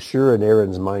me. And I'm sure in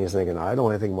Aaron's mind he's thinking, I don't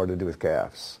want anything more to do with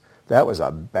calves. That was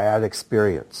a bad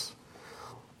experience.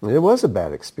 And it was a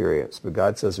bad experience. But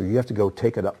God says, well, you have to go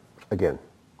take it up again.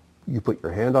 You put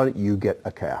your hand on it, you get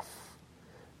a calf.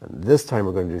 And this time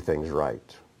we're going to do things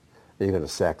right. And you're going to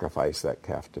sacrifice that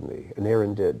calf to me. And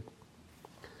Aaron did.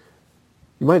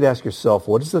 You might ask yourself,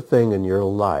 what is the thing in your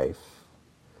life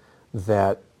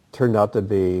that turned out to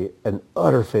be an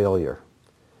utter failure?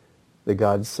 That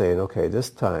God's saying, okay, this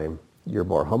time you're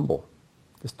more humble.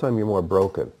 This time you're more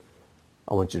broken.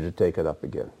 I want you to take it up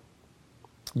again.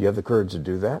 You have the courage to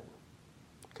do that?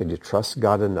 Can you trust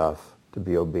God enough to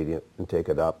be obedient and take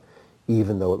it up,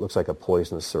 even though it looks like a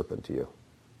poisonous serpent to you?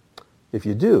 If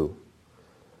you do,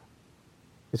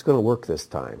 it's going to work this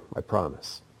time, I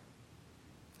promise.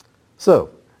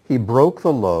 So, he broke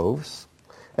the loaves,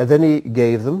 and then he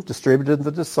gave them, distributed them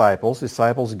to the disciples. The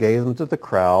disciples gave them to the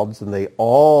crowds, and they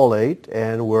all ate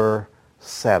and were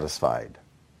satisfied.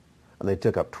 And they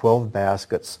took up 12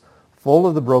 baskets full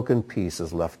of the broken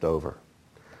pieces left over.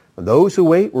 And those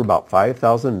who ate were about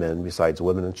 5,000 men, besides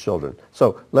women and children.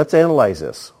 So let's analyze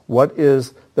this. What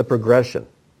is the progression?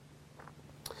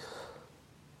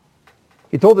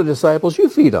 He told the disciples, you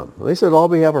feed them. And they said, all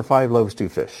we have are 5 loaves, 2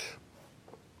 fish.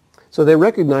 So they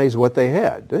recognized what they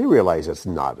had. They realized it's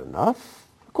not enough.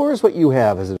 Of course, what you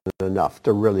have isn't enough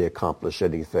to really accomplish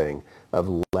anything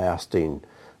of lasting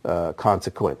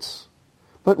consequence.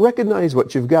 But recognize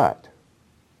what you've got.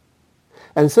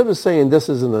 And instead of saying this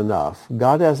isn't enough,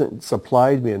 God hasn't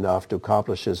supplied me enough to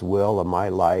accomplish his will in my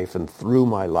life and through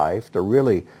my life to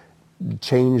really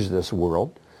change this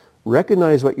world,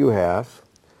 recognize what you have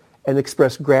and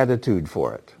express gratitude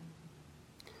for it.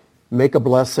 Make a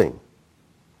blessing.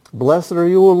 Blessed are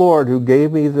you, O Lord, who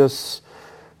gave me this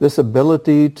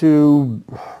ability to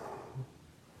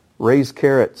raise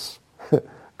carrots,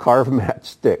 carve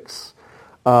matchsticks.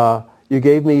 You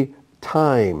gave me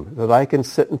time that I can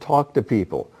sit and talk to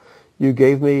people. You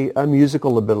gave me a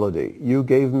musical ability. You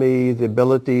gave me the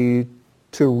ability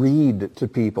to read to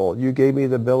people. You gave me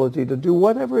the ability to do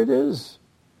whatever it is,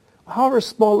 however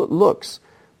small it looks.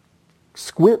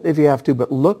 Squint if you have to,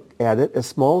 but look at it as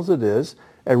small as it is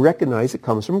and recognize it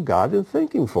comes from God and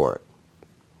thank him for it.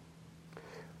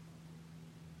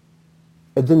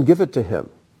 And then give it to him.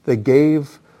 They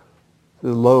gave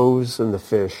the loaves and the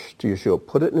fish to Yeshua.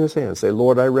 Put it in his hands. Say,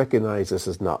 Lord, I recognize this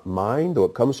is not mine. Though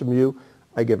it comes from you,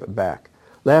 I give it back.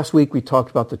 Last week we talked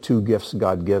about the 2 gifts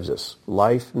God gives us,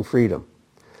 life and freedom,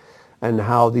 and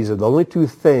how these are the only 2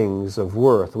 things of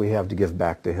worth we have to give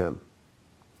back to him.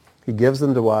 He gives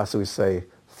them to us, and we say,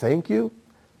 thank you.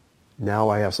 Now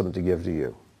I have something to give to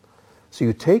you. So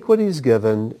you take what he's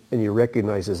given and you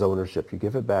recognize his ownership. You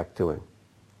give it back to him.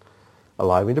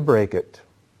 Allow him to break it.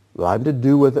 Allow him to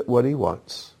do with it what he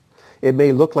wants. It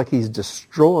may look like he's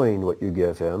destroying what you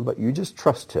give him, but you just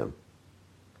trust him.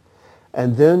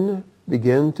 And then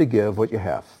begin to give what you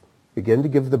have. Begin to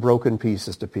give the broken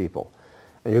pieces to people.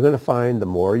 And you're going to find the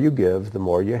more you give, the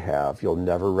more you have. You'll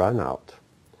never run out.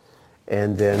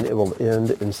 And then it will end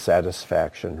in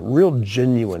satisfaction, real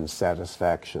genuine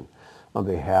satisfaction. on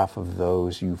behalf of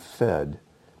those you've fed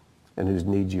and whose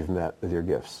needs you've met with your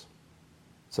gifts.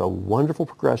 It's a wonderful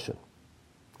progression.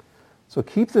 So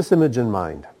keep this image in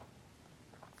mind.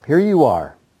 Here you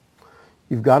are.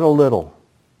 You've got a little.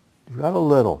 You've got a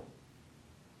little.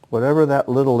 Whatever that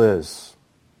little is.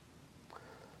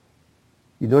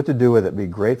 You know what to do with it. Be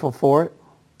grateful for it.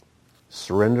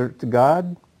 Surrender it to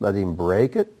God. Let him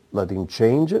break it. Let him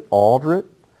change it, alter it,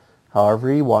 however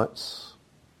he wants.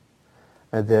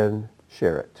 And then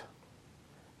share it.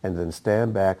 And then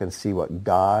stand back and see what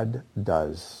God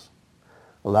does.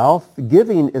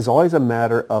 Giving is always a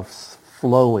matter of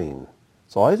flowing.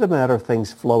 It's always a matter of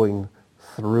things flowing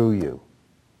through you.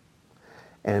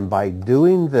 And by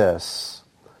doing this,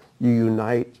 you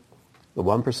unite the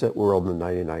 1% world and the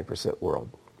 99% world.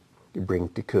 You bring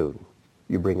tikkun.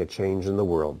 You bring a change in the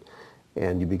world.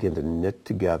 And you begin to knit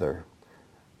together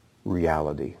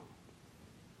reality.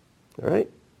 All right?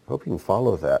 Hope you can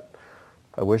follow that.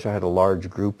 I wish I had a large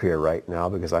group here right now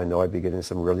because I know I'd be getting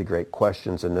some really great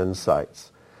questions and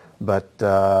insights. But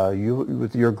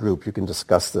with your group, you can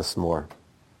discuss this more.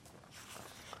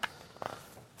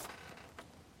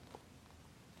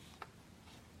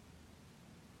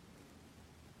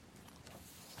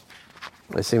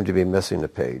 I seem to be missing a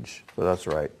page, but that's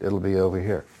right. It'll be over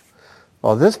here.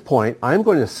 Well, at this point, I'm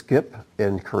going to skip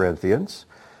in Corinthians.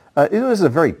 It was a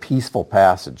very peaceful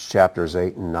passage, chapters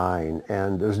 8 and 9,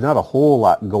 and there's not a whole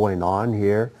lot going on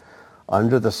here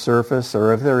under the surface,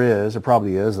 or if there is, there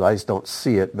probably is, I just don't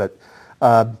see it. But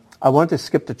I want to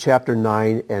skip to chapter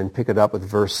 9 and pick it up with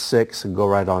verse 6 and go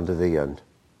right on to the end.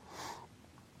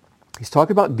 He's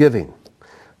talking about giving.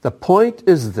 The point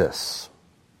is this.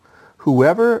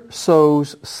 Whoever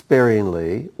sows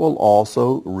sparingly will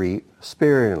also reap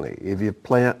sparingly. If you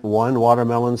plant one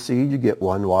watermelon seed, you get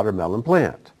one watermelon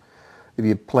plant. If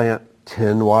you plant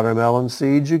 10 watermelon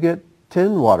seeds, you get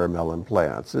 10 watermelon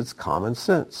plants. It's common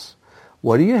sense.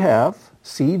 What do you have?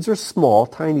 Seeds are small,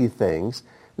 tiny things.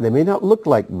 They may not look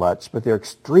like much, but they're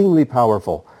extremely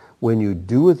powerful when you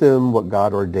do with them what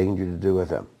God ordained you to do with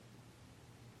them.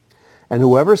 And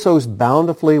whoever sows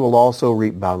bountifully will also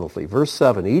reap bountifully. Verse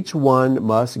 7, each one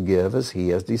must give as he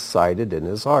has decided in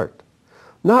his heart,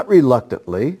 not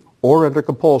reluctantly or under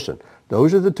compulsion.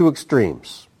 Those are the two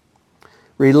extremes.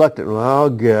 Reluctant, well, I'll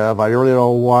give. I really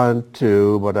don't want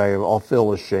to, but I'll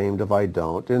feel ashamed if I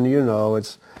don't. And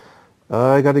it's,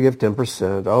 I got to give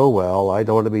 10%. Oh, well, I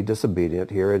don't want to be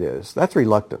disobedient. Here it is. That's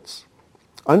reluctance.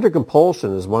 Under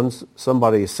compulsion is when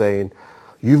somebody is saying,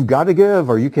 you've got to give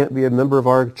or you can't be a member of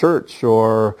our church,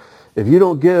 or if you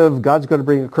don't give, God's going to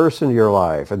bring a curse into your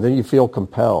life, and then you feel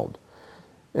compelled.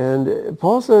 And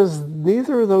Paul says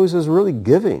neither of those is really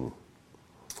giving.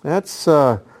 That's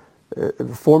a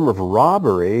form of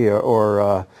robbery or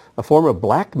a form of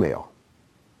blackmail.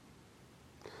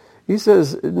 He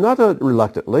says, not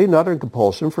reluctantly, not in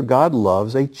compulsion, for God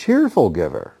loves a cheerful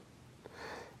giver.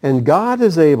 And God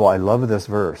is able, I love this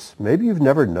verse. Maybe you've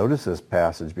never noticed this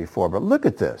passage before, but look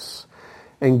at this.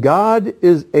 And God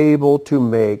is able to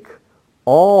make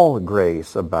all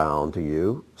grace abound to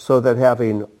you, so that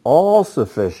having all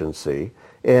sufficiency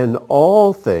in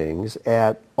all things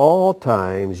at all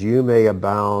times you may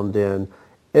abound in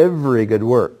every good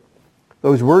work.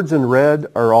 Those words in red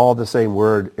are all the same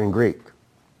word in Greek.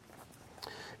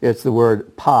 It's the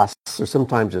word pas, or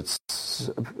sometimes it's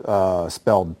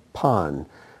spelled pan.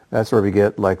 That's where we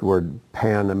get like the word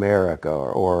Pan-America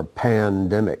or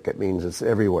pandemic. It means it's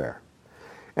everywhere.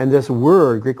 And this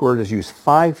word, Greek word, is used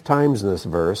 5 times in this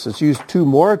verse. It's used 2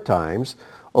 more times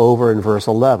over in verse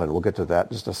 11. We'll get to that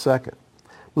in just a second.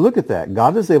 Look at that.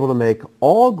 God is able to make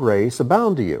all grace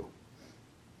abound to you,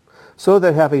 so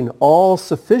that having all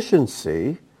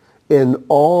sufficiency in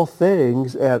all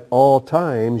things at all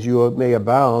times you may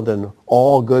abound in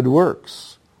all good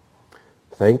works.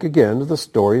 Think again of the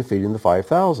story of feeding the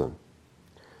 5,000.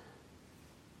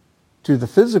 To the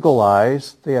physical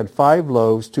eyes, they had 5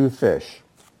 loaves, 2 fish.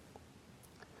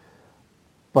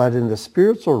 But in the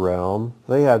spiritual realm,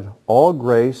 they had all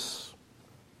grace,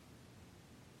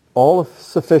 all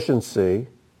sufficiency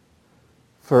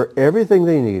for everything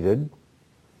they needed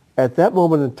at that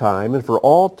moment in time and for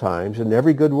all times in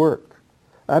every good work.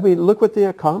 I mean, look what they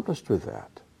accomplished with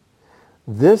that.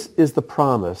 This is the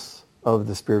promise of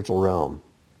the spiritual realm.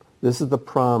 This is the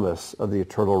promise of the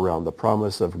eternal realm, the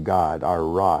promise of God, our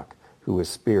rock, who is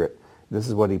spirit. This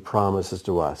is what he promises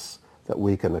to us that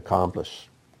we can accomplish.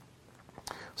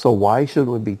 So why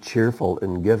shouldn't we be cheerful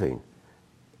in giving?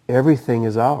 Everything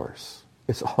is ours.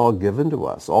 It's all given to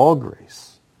us, all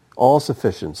grace, all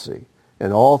sufficiency,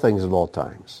 and all things at all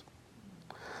times.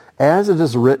 As it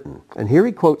is written, and here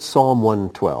he quotes Psalm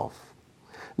 112.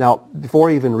 Now,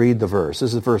 before I even read the verse,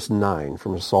 this is verse 9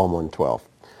 from Psalm 112.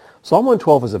 Psalm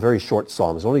 112 is a very short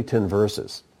psalm. It's only 10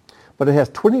 verses. But it has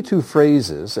 22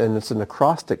 phrases, and it's an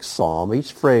acrostic psalm.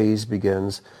 Each phrase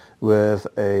begins with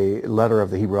a letter of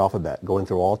the Hebrew alphabet, going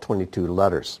through all 22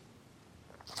 letters.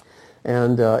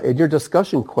 And in your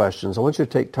discussion questions, I want you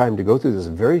to take time to go through this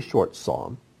very short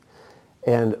psalm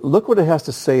and look what it has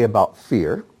to say about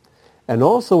fear, and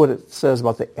also what it says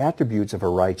about the attributes of a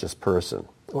righteous person.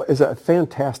 It's a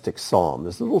fantastic psalm.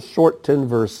 This little short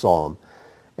 10-verse psalm.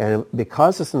 And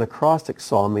because it's an acrostic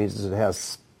psalm, means it has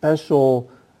special,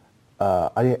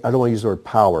 I don't want to use the word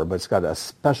power, but it's got a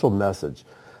special message,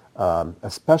 a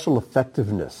special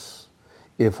effectiveness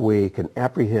if we can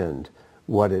apprehend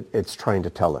what it's trying to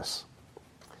tell us.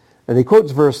 And he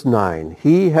quotes verse 9,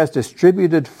 "He has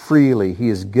distributed freely. He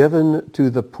has given to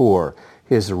the poor.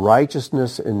 His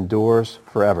righteousness endures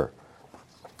forever."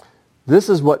 This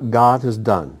is what God has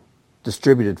done.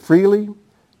 Distributed freely,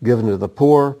 given to the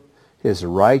poor. His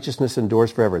righteousness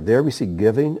endures forever. There we see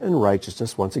giving and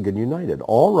righteousness once again united.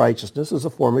 All righteousness is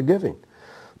a form of giving.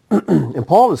 And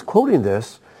Paul is quoting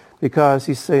this because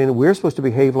he's saying we're supposed to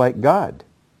behave like God.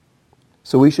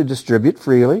 So we should distribute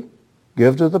freely,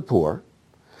 give to the poor,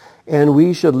 and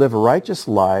we should live righteous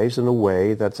lives in a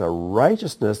way that's a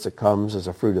righteousness that comes as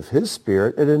a fruit of his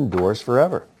Spirit and endures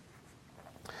forever.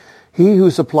 He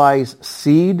who supplies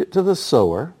seed to the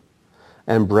sower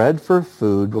and bread for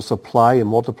food will supply and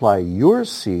multiply your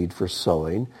seed for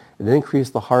sowing and increase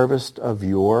the harvest of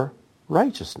your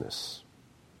righteousness.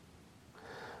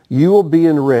 You will be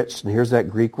enriched, and here's that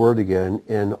Greek word again,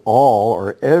 in all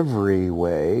or every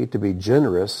way, to be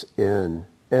generous in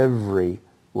every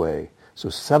way. So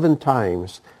 7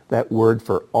 times that word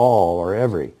for all or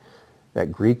every.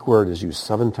 That Greek word is used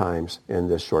 7 times in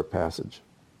this short passage.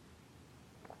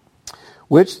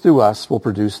 Which through us will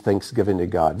produce thanksgiving to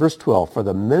God. Verse 12, "For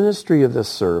the ministry of this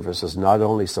service is not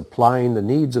only supplying the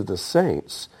needs of the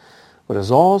saints, but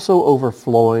is also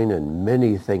overflowing in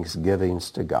many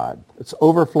thanksgivings to God." It's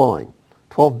overflowing,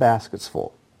 12 baskets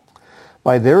full.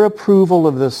 "By their approval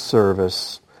of this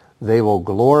service, they will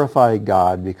glorify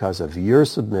God because of your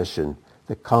submission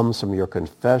that comes from your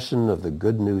confession of the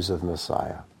good news of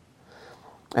Messiah,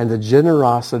 and the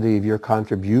generosity of your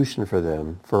contribution for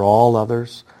them, for all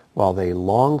others, while they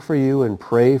long for you and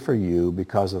pray for you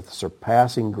because of the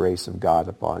surpassing grace of God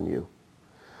upon you."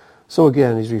 So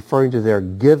again, he's referring to their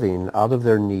giving out of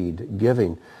their need,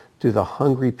 giving to the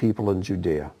hungry people in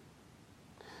Judea.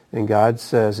 And God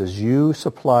says, as you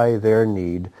supply their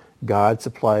need, God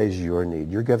supplies your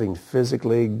need. You're giving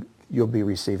physically, you'll be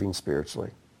receiving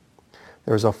spiritually.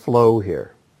 There's a flow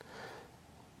here.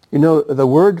 You know, the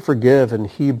word forgive in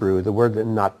Hebrew, the word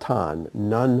natan,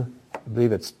 nun, I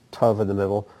believe it's tav in the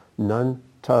middle, nun,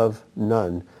 tav,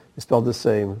 nun, is spelled the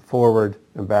same forward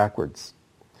and backwards.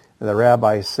 And the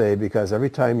rabbis say, because every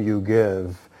time you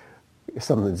give,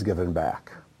 something's given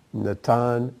back.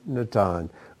 Natan,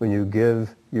 natan. When you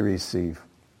give, you receive.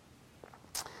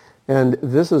 And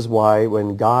this is why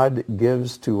when God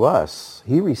gives to us,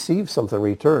 he receives something in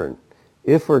return,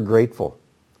 if we're grateful.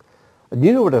 And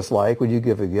you know what it's like when you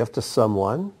give a gift to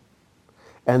someone,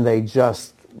 and they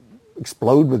just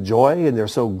explode with joy, and they're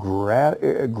so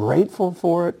grateful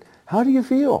for it. How do you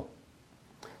feel?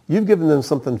 You've given them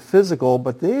something physical,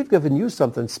 but they've given you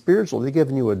something spiritual. They've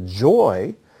given you a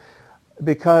joy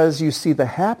because you see the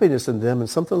happiness in them and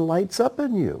something lights up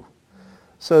in you.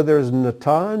 So there's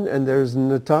Natan and there's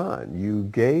Natan. You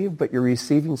gave, but you're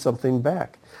receiving something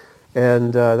back.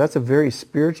 And that's a very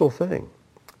spiritual thing.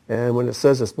 And when it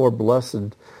says it's more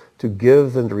blessed to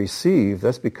give than to receive,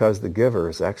 that's because the giver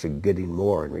is actually getting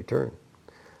more in return.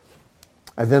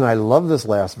 And then I love this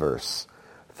last verse.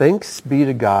 Thanks be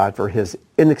to God for his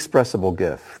inexpressible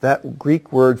gift. That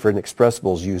Greek word for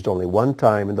inexpressible is used only one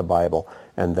time in the Bible,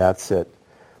 and that's it.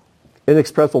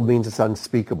 Inexpressible means it's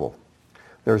unspeakable.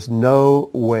 There's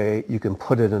no way you can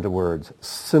put it into words.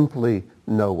 Simply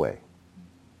no way.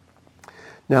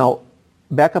 Now,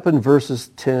 back up in verses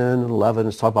 10 and 11,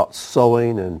 it's talking about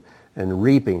sowing and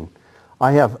reaping.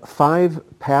 I have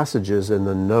 5 passages in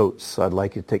the notes I'd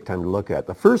like you to take time to look at.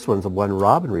 The first one's the one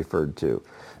Robin referred to,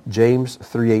 James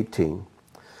 3:18.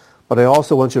 But I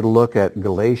also want you to look at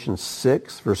Galatians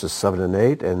 6, verses 7 and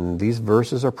 8, and these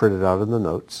verses are printed out in the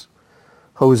notes.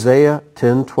 Hosea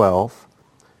 10:12,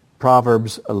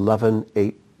 Proverbs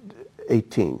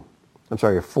 11:18. I'm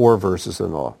sorry, 4 verses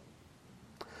in all.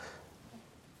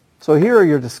 So here are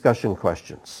your discussion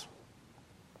questions.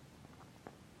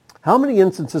 How many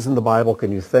instances in the Bible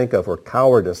can you think of where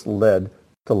cowardice led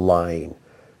to lying?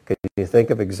 Can you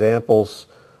think of examples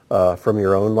from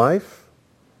your own life?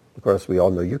 Of course, we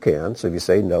all know you can. So if you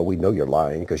say no, we know you're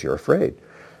lying because you're afraid.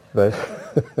 But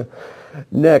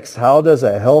next, how does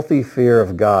a healthy fear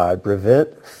of God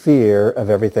prevent fear of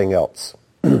everything else?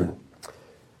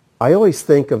 I always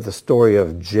think of the story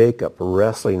of Jacob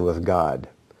wrestling with God.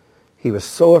 He was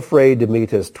so afraid to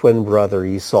meet his twin brother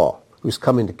Esau, who's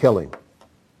coming to kill him.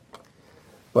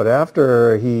 But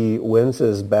after he wins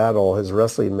his battle, his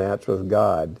wrestling match with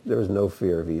God, there was no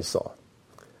fear of Esau.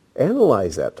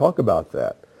 Analyze that. Talk about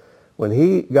that. When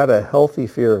he got a healthy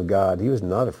fear of God, he was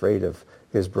not afraid of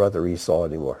his brother Esau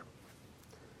anymore.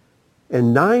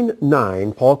 In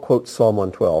 9:9, Paul quotes Psalm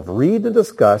 112. Read and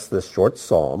discuss this short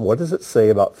psalm. What does it say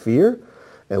about fear?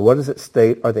 And what does it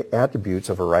state are the attributes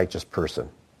of a righteous person?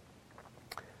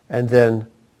 And then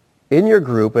in your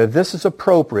group, and this is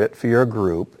appropriate for your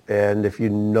group, and if you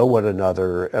know one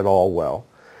another at all well,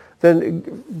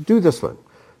 then do this one.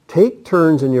 Take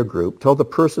turns in your group. Tell the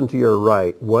person to your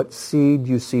right what seed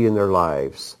you see in their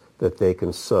lives that they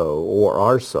can sow or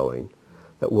are sowing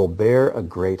that will bear a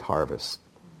great harvest.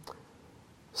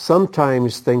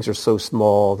 Sometimes things are so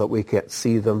small that we can't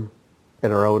see them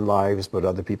in our own lives, but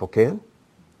other people can.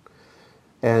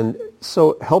 And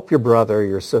so help your brother or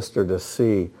your sister to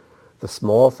see the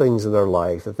small things in their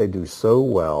life that they do so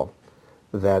well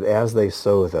that as they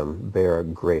sow them, bear a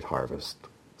great harvest.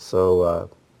 So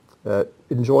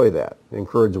enjoy that.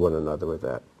 Encourage one another with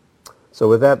that. So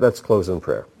with that, let's close in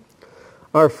prayer.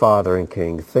 Our Father and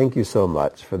King, thank you so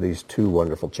much for these 2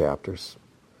 wonderful chapters.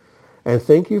 And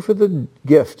thank you for the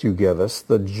gift you give us,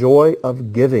 the joy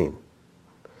of giving.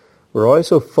 We're always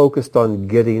so focused on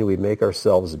getting, we make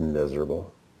ourselves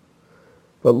miserable.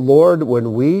 But Lord,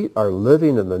 when we are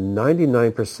living in the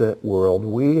 99% world,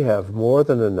 we have more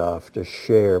than enough to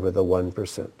share with the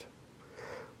 1%.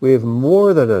 We have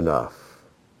more than enough.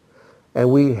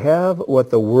 And we have what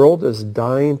the world is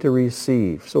dying to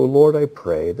receive. So Lord, I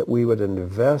pray that we would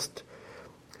invest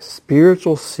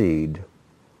spiritual seed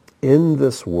in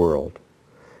this world,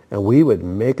 and we would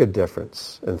make a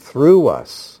difference. And through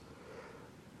us,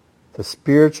 the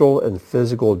spiritual and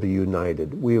physical would be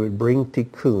united. We would bring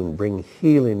tikkun, bring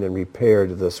healing and repair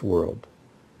to this world.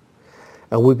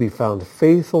 And we'd be found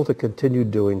faithful to continue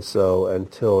doing so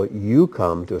until you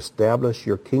come to establish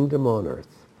your kingdom on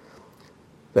earth,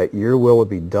 that your will would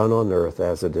be done on earth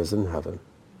as it is in heaven.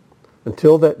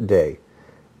 Until that day,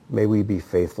 may we be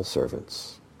faithful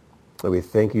servants. And we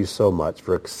thank you so much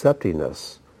for accepting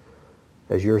us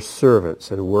as your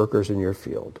servants and workers in your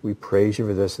field. We praise you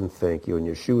for this and thank you in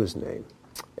Yeshua's name.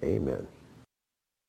 Amen.